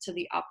iris to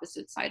the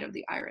opposite side of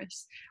the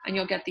iris, and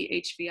you'll get the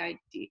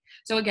HVID.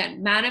 So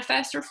again,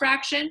 manifest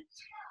refraction,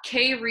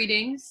 K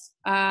readings,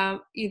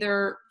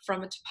 either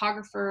from a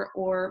topographer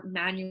or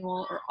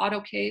manual or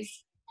auto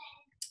Ks.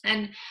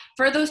 And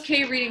for those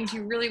K readings,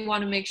 you really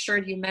want to make sure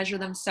you measure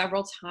them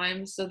several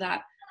times so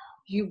that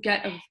you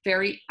get a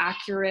very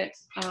accurate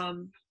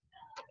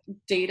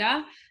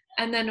data.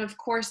 And then, of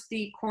course,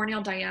 the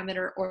corneal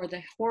diameter or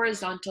the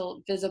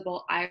horizontal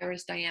visible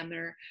iris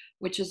diameter,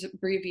 which is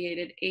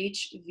abbreviated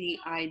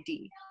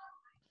HVID.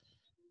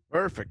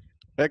 Perfect.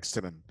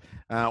 Excellent.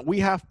 We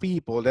have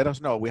people, let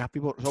us know. We have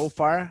people so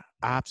far.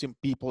 I have seen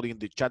people in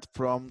the chat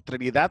from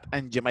Trinidad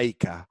and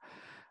Jamaica.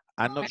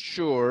 I'm not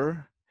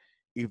sure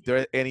if there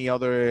are any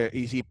other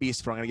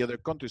ECPs from any other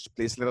countries.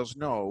 Please let us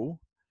know.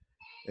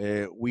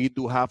 We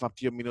do have a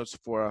few minutes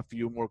for a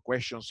few more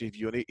questions if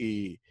you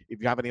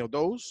have any of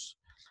those.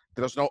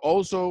 Let us know.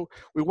 Also,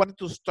 we wanted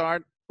to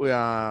start,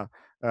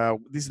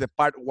 this is the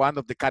part 1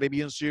 of the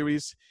Caribbean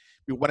series.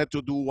 We wanted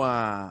to do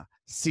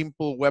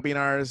simple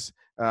webinars,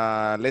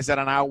 less than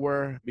an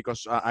hour,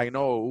 because I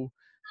know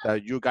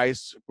that you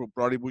guys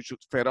probably should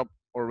fed up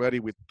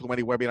already with too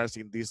many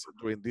webinars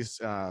during this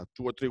 2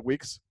 or 3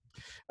 weeks.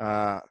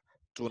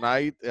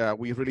 Tonight,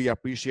 we really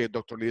appreciate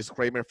Dr. Liz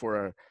Kramer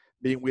for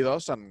being with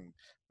us and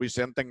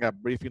presenting a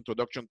brief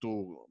introduction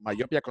to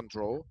myopia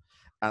control.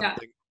 And Yeah.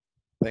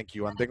 thank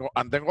you. And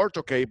then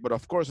ortho-K, but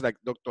of course, like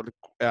Dr.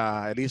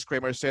 Liz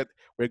Kramer said,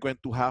 we're going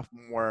to have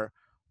more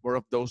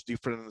of those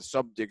different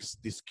subjects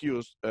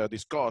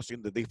discussed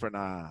in the different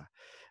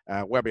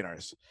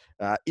webinars.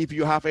 If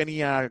you have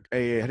any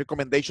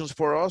recommendations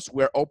for us,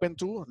 we're open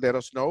to. Let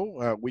us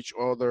know which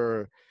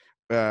other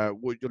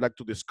would you like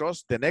to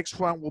discuss. The next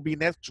one will be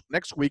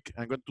next week.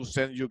 I'm going to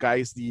send you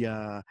guys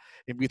the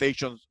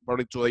invitation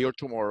probably today or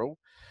tomorrow.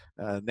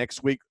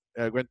 Next week,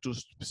 I'm going to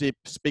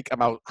speak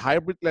about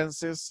hybrid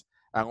lenses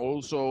and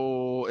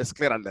also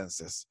scleral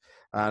lenses.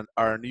 And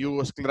our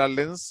new scleral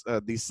lens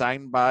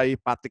designed by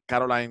Patrick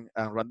Caroline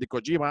and Randy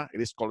Kojima, it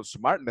is called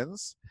Smart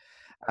Lens.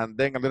 And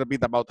then a little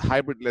bit about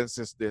hybrid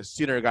lenses, the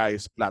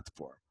Synergize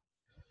platform.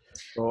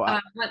 So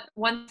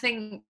one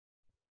thing,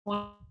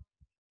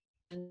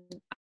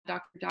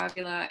 Dr.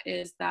 Davila,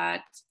 is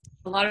that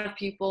a lot of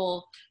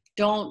people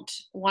don't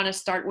want to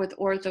start with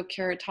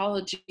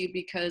orthokeratology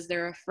because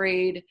they're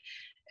afraid,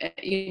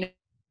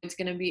 it's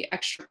going to be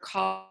extra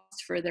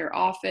cost for their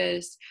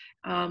office.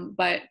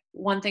 But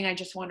one thing I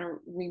just want to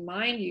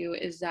remind you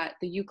is that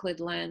the Euclid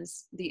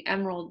lens, the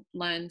Emerald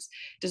lens,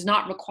 does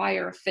not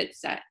require a fit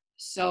set.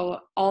 So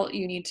all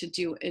you need to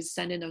do is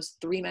send in those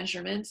 3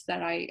 measurements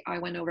that I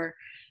went over,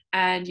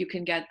 and you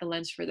can get the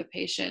lens for the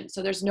patient.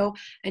 So there's no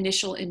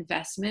initial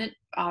investment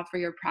for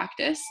your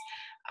practice,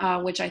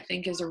 which I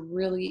think is a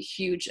really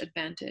huge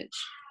advantage.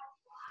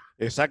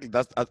 Exactly,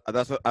 that's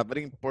a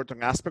very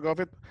important aspect of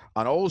it.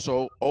 And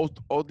also,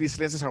 all these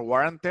lenses are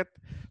warranted.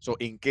 So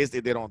in case they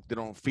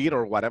don't fit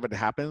or whatever that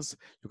happens,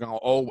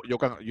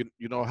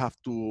 you don't have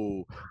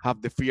to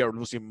have the fear of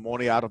losing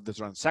money out of the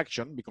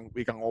transaction, because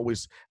we can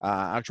always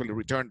actually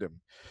return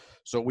them.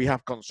 So we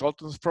have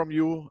consultants from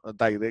you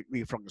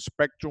directly from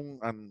Spectrum,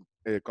 and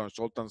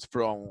consultants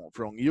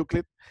from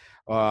Euclid.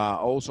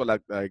 Also,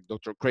 like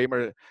Dr.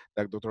 Kramer,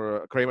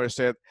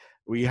 said,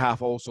 we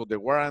have also the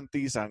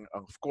warranties, and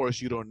of course,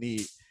 you don't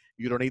need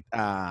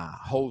a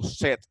whole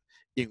set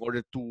in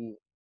order to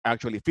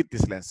actually fit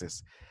these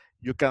lenses.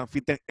 You can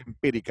fit them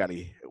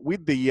empirically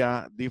with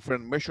the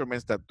different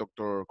measurements that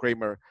Dr.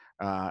 Kramer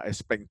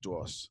explained to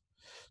us.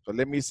 So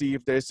let me see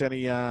if there's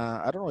any.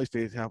 I don't know if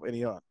they have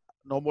any.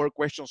 No more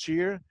questions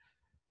here.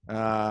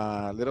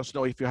 Let us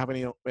know if you have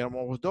any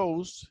more of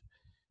those.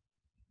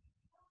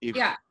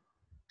 Yeah.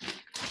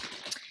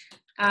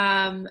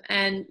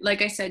 And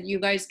like I said, you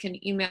guys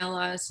can email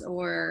us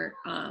or,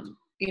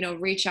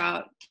 reach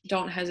out.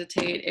 Don't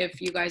hesitate.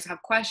 If you guys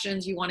have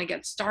questions, you want to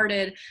get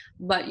started,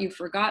 but you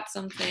forgot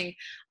something,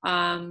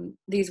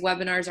 these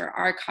webinars are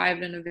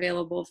archived and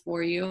available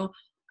for you.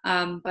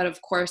 But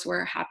of course,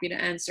 we're happy to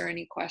answer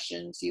any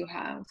questions you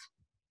have.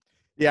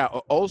 Yeah,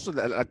 also,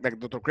 like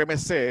Dr. Kramer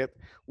said,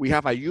 we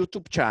have a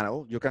YouTube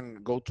channel. You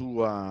can go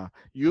to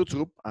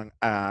YouTube and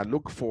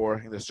look for,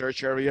 in the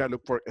search area,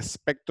 look for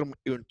Spectrum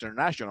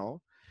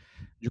International.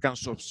 You can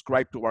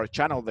subscribe to our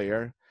channel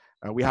there.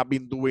 We have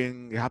been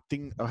doing, have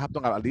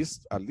done at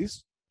least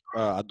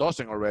a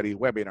dozen already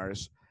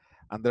webinars,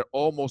 and they're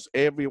almost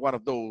every one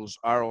of those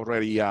are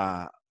already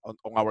on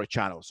our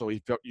channel. So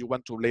if you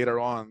want to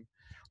later on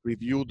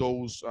review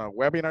those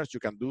webinars, you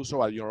can do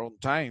so at your own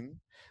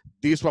time.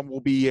 This one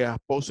will be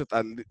posted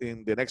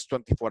in the next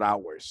 24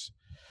 hours.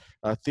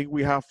 I think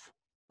we have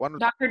one.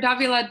 Dr.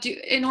 Davila,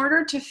 in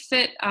order to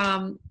fit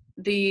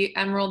the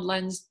Emerald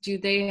lens, do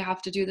they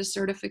have to do the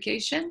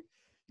certification?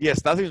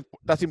 Yes,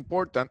 that's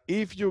important.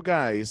 If you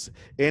guys,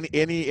 any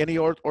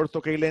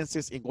Ortho-K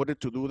lenses, in order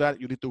to do that,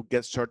 you need to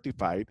get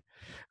certified.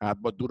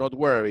 But do not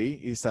worry,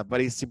 it's a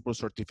very simple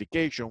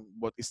certification,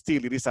 but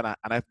still it is an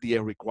FDA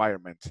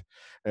requirement.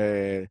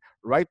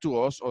 Write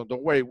to us, or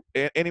don't worry,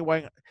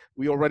 anyone,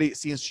 we already,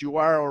 since you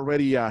are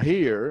already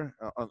here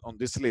on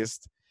this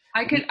list.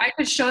 I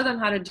could show them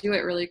how to do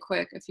it really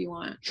quick if you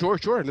want. Sure,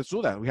 let's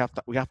do that.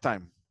 We have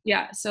time.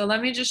 Yeah, so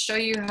let me just show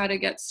you how to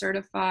get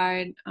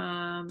certified.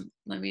 I'll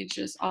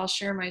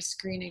share my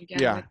screen again.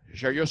 Yeah,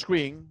 share your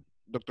screen.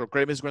 Dr.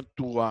 Kramer is going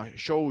to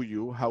show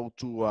you how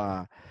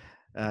to,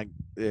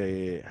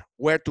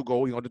 where to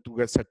go in order to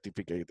get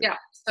certificated. Yeah,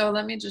 so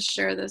let me just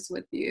share this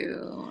with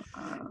you.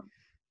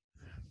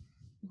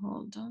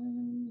 Hold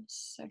on a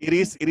second.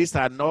 It is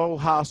a no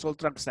hassle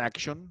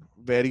transaction,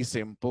 very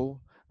simple.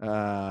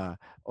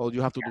 All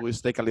you have to do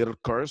is take a little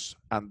course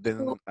and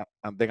then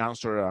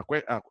answer a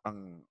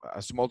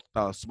small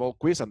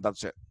quiz, and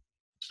that's it.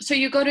 So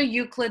you go to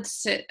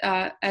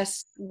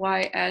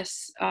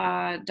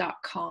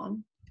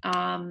euclidsys.com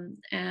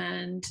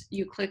and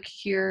you click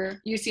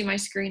here. You see my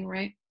screen,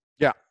 right?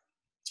 Yeah.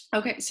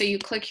 Okay, so you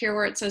click here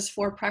where it says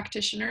for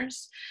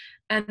practitioners.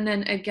 And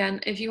then again,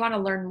 if you want to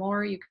learn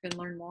more, you can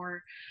learn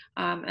more,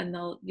 and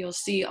you'll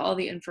see all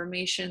the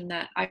information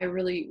that I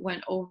really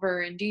went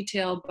over in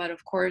detail. But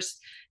of course,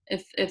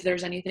 if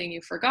there's anything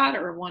you forgot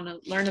or want to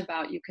learn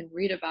about, you can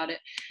read about it.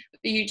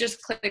 You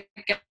just click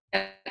get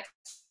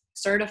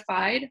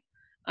certified,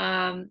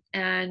 and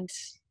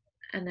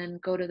then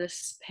go to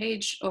this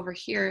page over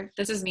here.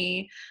 This is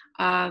me,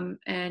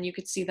 and you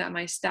can see that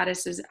my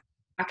status is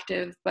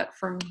active. But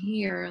from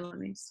here, let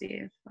me see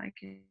if I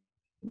can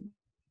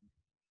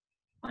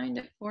find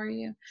it for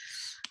you,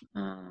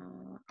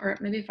 or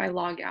maybe if I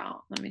log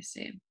out, let me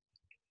see.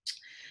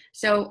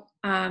 So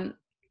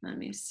let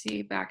me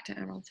see, back to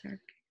Emerald Turk.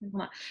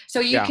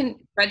 So you can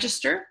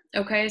register.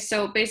 Okay,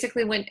 so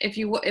basically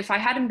if I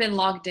hadn't been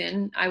logged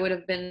in, I would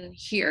have been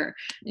here.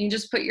 You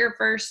just put your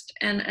first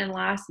and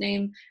last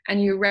name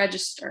and you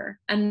register,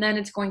 and then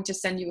it's going to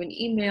send you an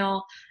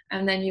email,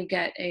 and then you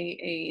get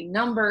a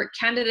number,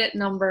 candidate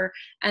number,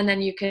 and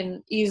then you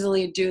can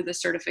easily do the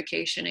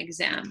certification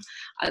exam.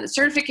 The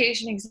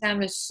certification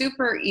exam is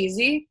super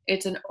easy.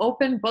 It's an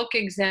open book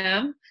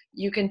exam.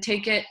 You can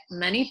take it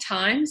many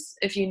times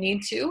if you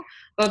need to,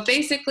 but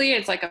basically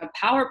it's like a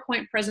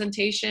PowerPoint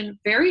presentation,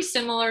 very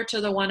similar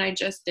to the one I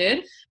just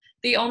did.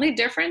 The only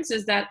difference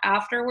is that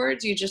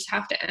afterwards you just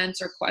have to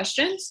answer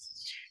questions,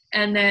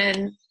 and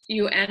then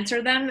you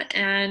answer them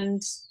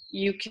and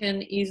you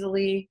can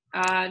easily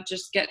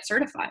just get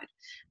certified.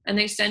 And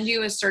they send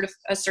you a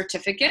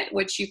certificate,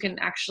 which you can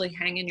actually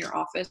hang in your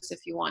office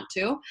if you want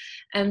to.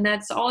 And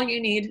that's all you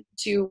need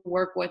to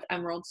work with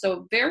Emerald.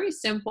 So very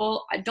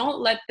simple. Don't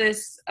let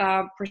this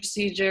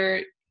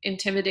procedure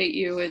intimidate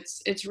you.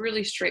 It's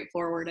really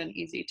straightforward and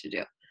easy to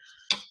do.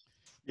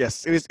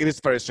 Yes, it is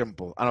very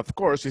simple. And of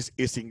course,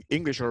 it's in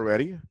English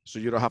already. So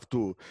you don't have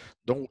to,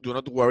 do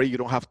not worry, you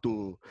don't have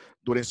to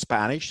do it in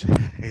Spanish.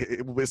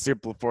 It will be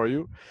simple for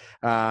you.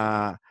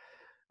 And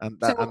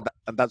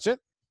that's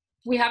it.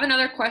 We have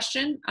another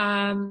question.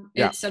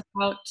 It's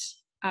about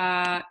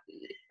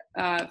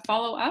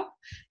follow up.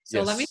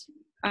 So let me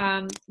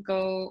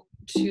go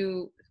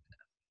to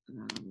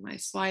my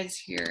slides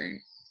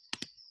here,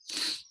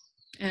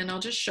 and I'll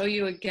just show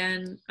you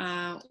again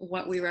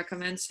what we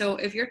recommend. So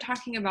if you're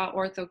talking about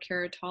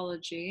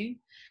orthokeratology,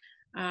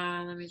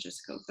 let me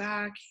just go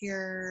back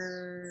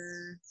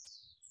here.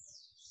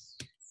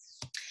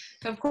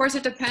 So of course,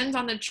 it depends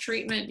on the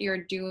treatment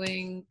you're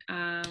doing.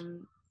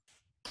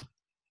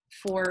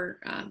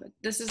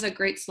 This is a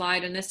great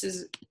slide, and this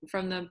is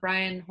from the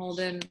Brian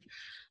Holden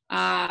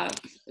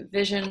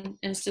Vision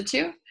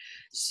Institute.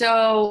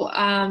 So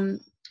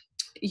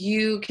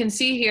you can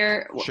see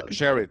here.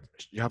 Share it.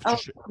 You have to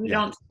share. You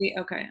don't see.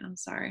 Okay, I'm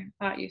sorry.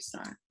 I thought you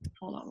saw it.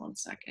 Hold on one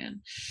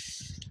second.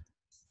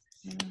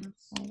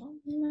 Hold on.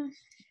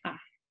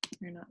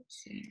 You're not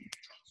seeing it.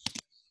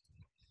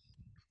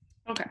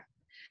 Okay.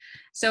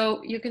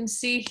 So you can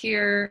see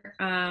here.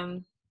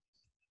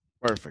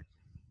 Perfect.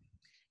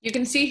 You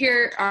can see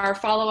here our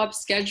follow-up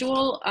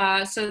schedule.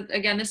 So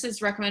again, this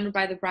is recommended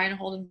by the Brian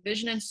Holden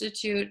Vision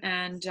Institute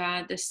and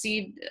the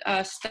SEED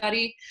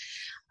study.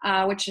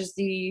 which is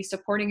the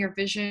Supporting Your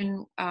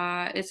Vision.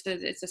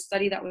 It's a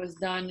study that was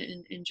done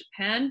in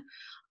Japan.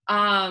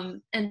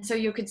 And so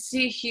you could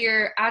see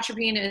here,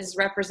 atropine is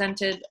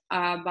represented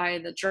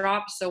by the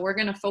drop. So we're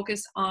going to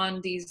focus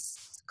on these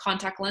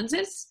contact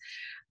lenses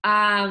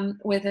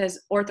with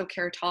his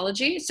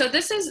orthokeratology. So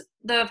this is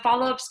the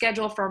follow-up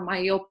schedule for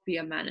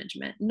myopia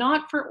management,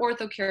 not for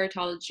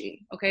orthokeratology.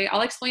 Okay,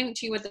 I'll explain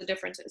to you what the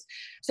difference is.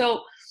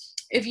 So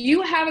if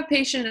you have a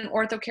patient in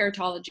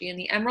orthokeratology in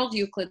the Emerald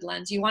Euclid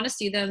lens, you want to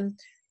see them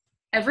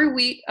every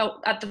week,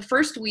 at the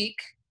first week,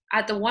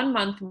 at the 1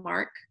 month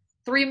mark,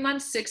 3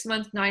 months, 6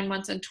 months, 9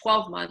 months, and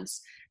 12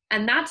 months.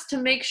 And that's to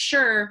make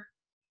sure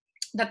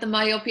that the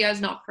myopia is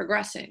not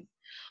progressing.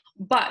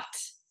 But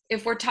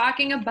if we're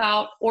talking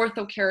about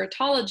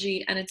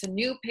orthokeratology and it's a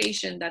new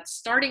patient that's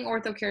starting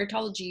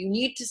orthokeratology, you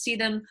need to see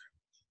them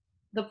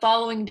the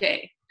following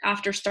day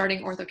after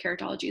starting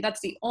orthokeratology. That's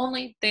the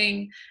only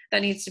thing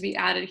that needs to be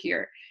added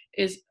here,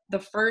 is the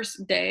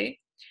first day,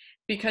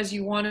 because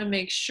you want to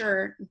make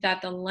sure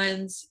that the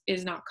lens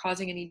is not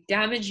causing any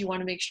damage. You want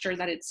to make sure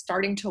that it's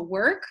starting to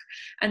work.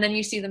 And then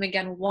you see them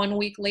again 1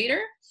 week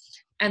later,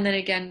 and then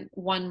again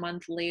 1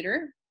 month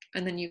later.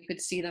 And then you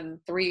could see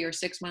them 3 or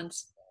 6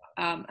 months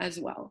as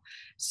well.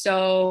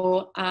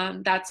 So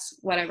that's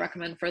what I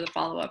recommend for the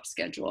follow-up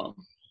schedule.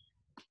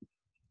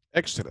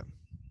 Excellent.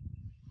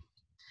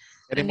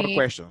 Any more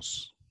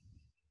questions?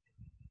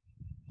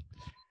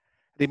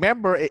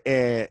 Remember,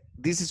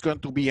 this is going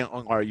to be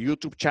on our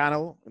YouTube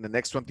channel in the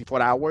next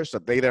 24 hours. So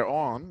later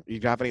on,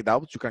 if you have any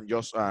doubts, you can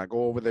just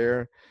go over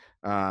there,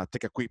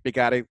 take a quick peek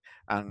at it,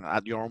 and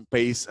at your own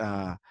pace,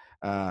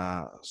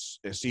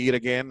 see it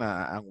again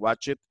and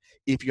watch it.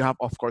 If you have,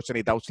 of course,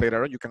 any doubts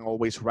later on, you can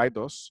always write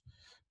us.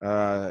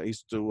 You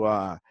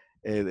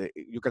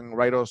can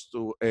write us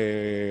to,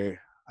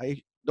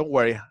 don't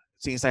worry,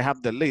 since I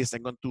have the list,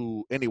 I'm going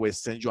to anyway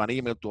send you an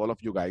email to all of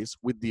you guys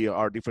with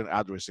our different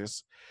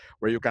addresses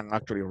where you can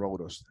actually write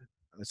us.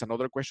 There's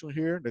another question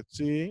here. Let's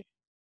see.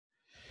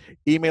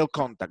 Email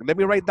contact. Let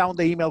me write down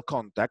the email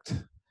contact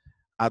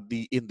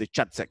in the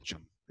chat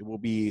section. It will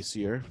be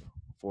easier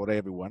for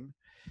everyone.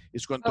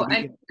 It's going to be.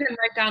 And you can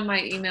write down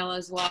my email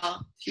as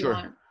well if you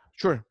want.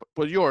 Sure.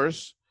 Put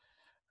yours,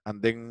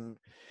 and then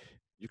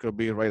you can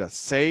be right at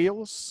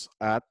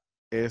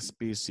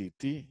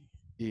sales@SPCT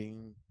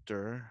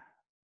International.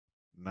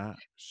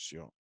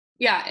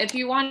 Yeah, if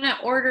you want to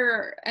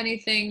order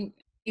anything,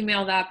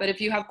 email that. But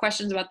if you have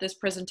questions about this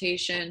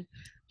presentation,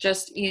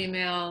 just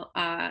email.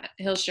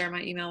 He'll share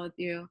my email with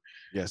you.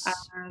 Yes.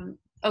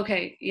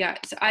 Okay, yeah.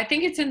 So I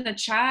think it's in the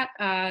chat.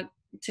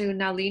 To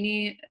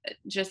Nalini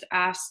just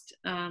asked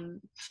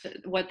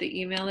what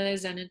the email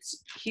is, and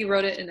he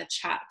wrote it in the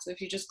chat. So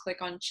if you just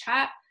click on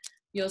chat,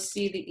 you'll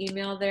see the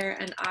email there,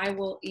 and I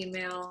will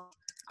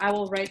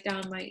write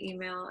down my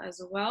email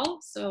as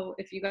well. So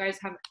if you guys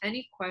have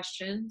any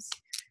questions,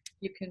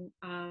 you can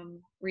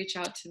reach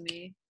out to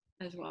me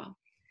as well.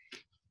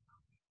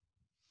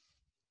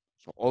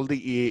 So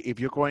if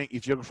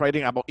you're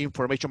writing about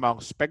information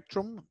about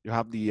Spectrum, you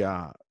have the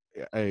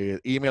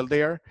email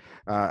there.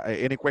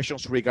 Any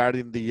questions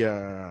regarding the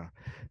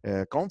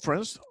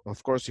conference?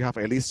 Of course, you have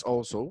a list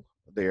also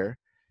there.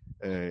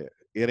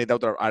 Any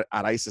doubt that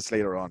arises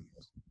later on.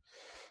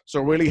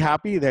 So really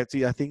happy that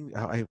I think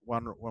I have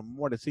one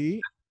more to see.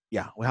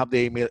 Yeah, we have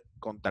the email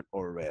contact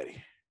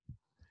already.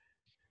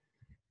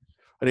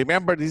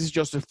 Remember, this is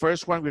just the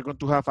first one. We're going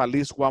to have at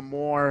least one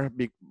more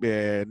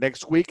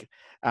next week.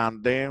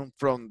 And then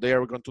from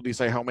there, we're going to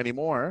decide how many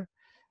more.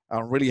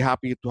 I'm really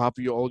happy to have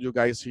all you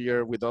guys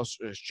here with us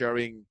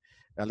sharing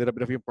a little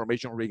bit of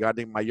information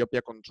regarding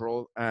myopia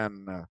control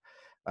and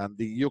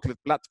the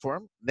Euclid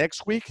platform.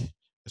 Next week,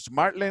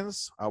 Smart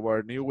Lens,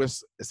 our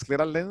newest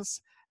scleral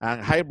lens,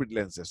 and hybrid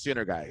lenses,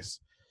 guys.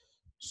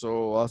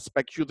 So I'll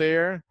expect you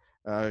there.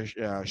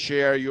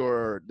 Share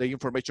the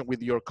information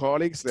with your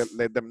colleagues.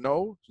 Let them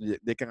know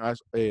they can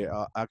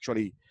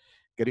actually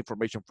get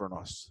information from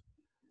us.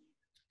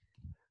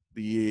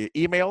 The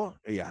email,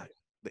 yeah.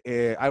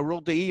 I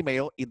wrote the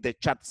email in the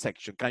chat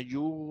section. Can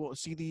you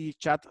see the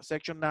chat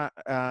section,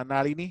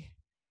 Nalini?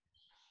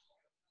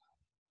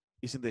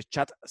 It's in the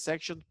chat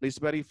section. Please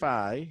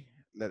verify.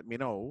 Let me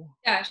know.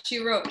 Yeah, she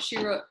wrote.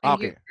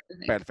 Okay,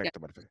 perfect.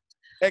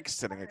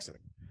 Excellent.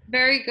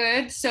 Very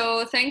good.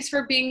 So thanks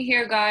for being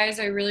here, guys.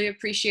 I really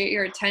appreciate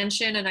your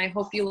attention, and I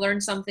hope you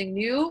learned something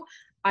new.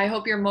 I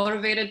hope you're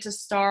motivated to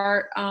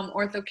start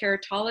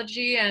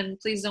orthokeratology, and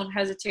please don't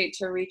hesitate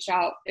to reach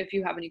out if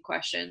you have any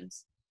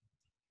questions.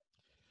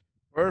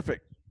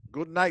 Perfect.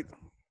 Good night.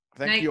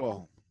 Thank you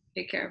all.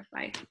 Take care.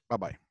 Bye.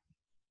 Bye-bye.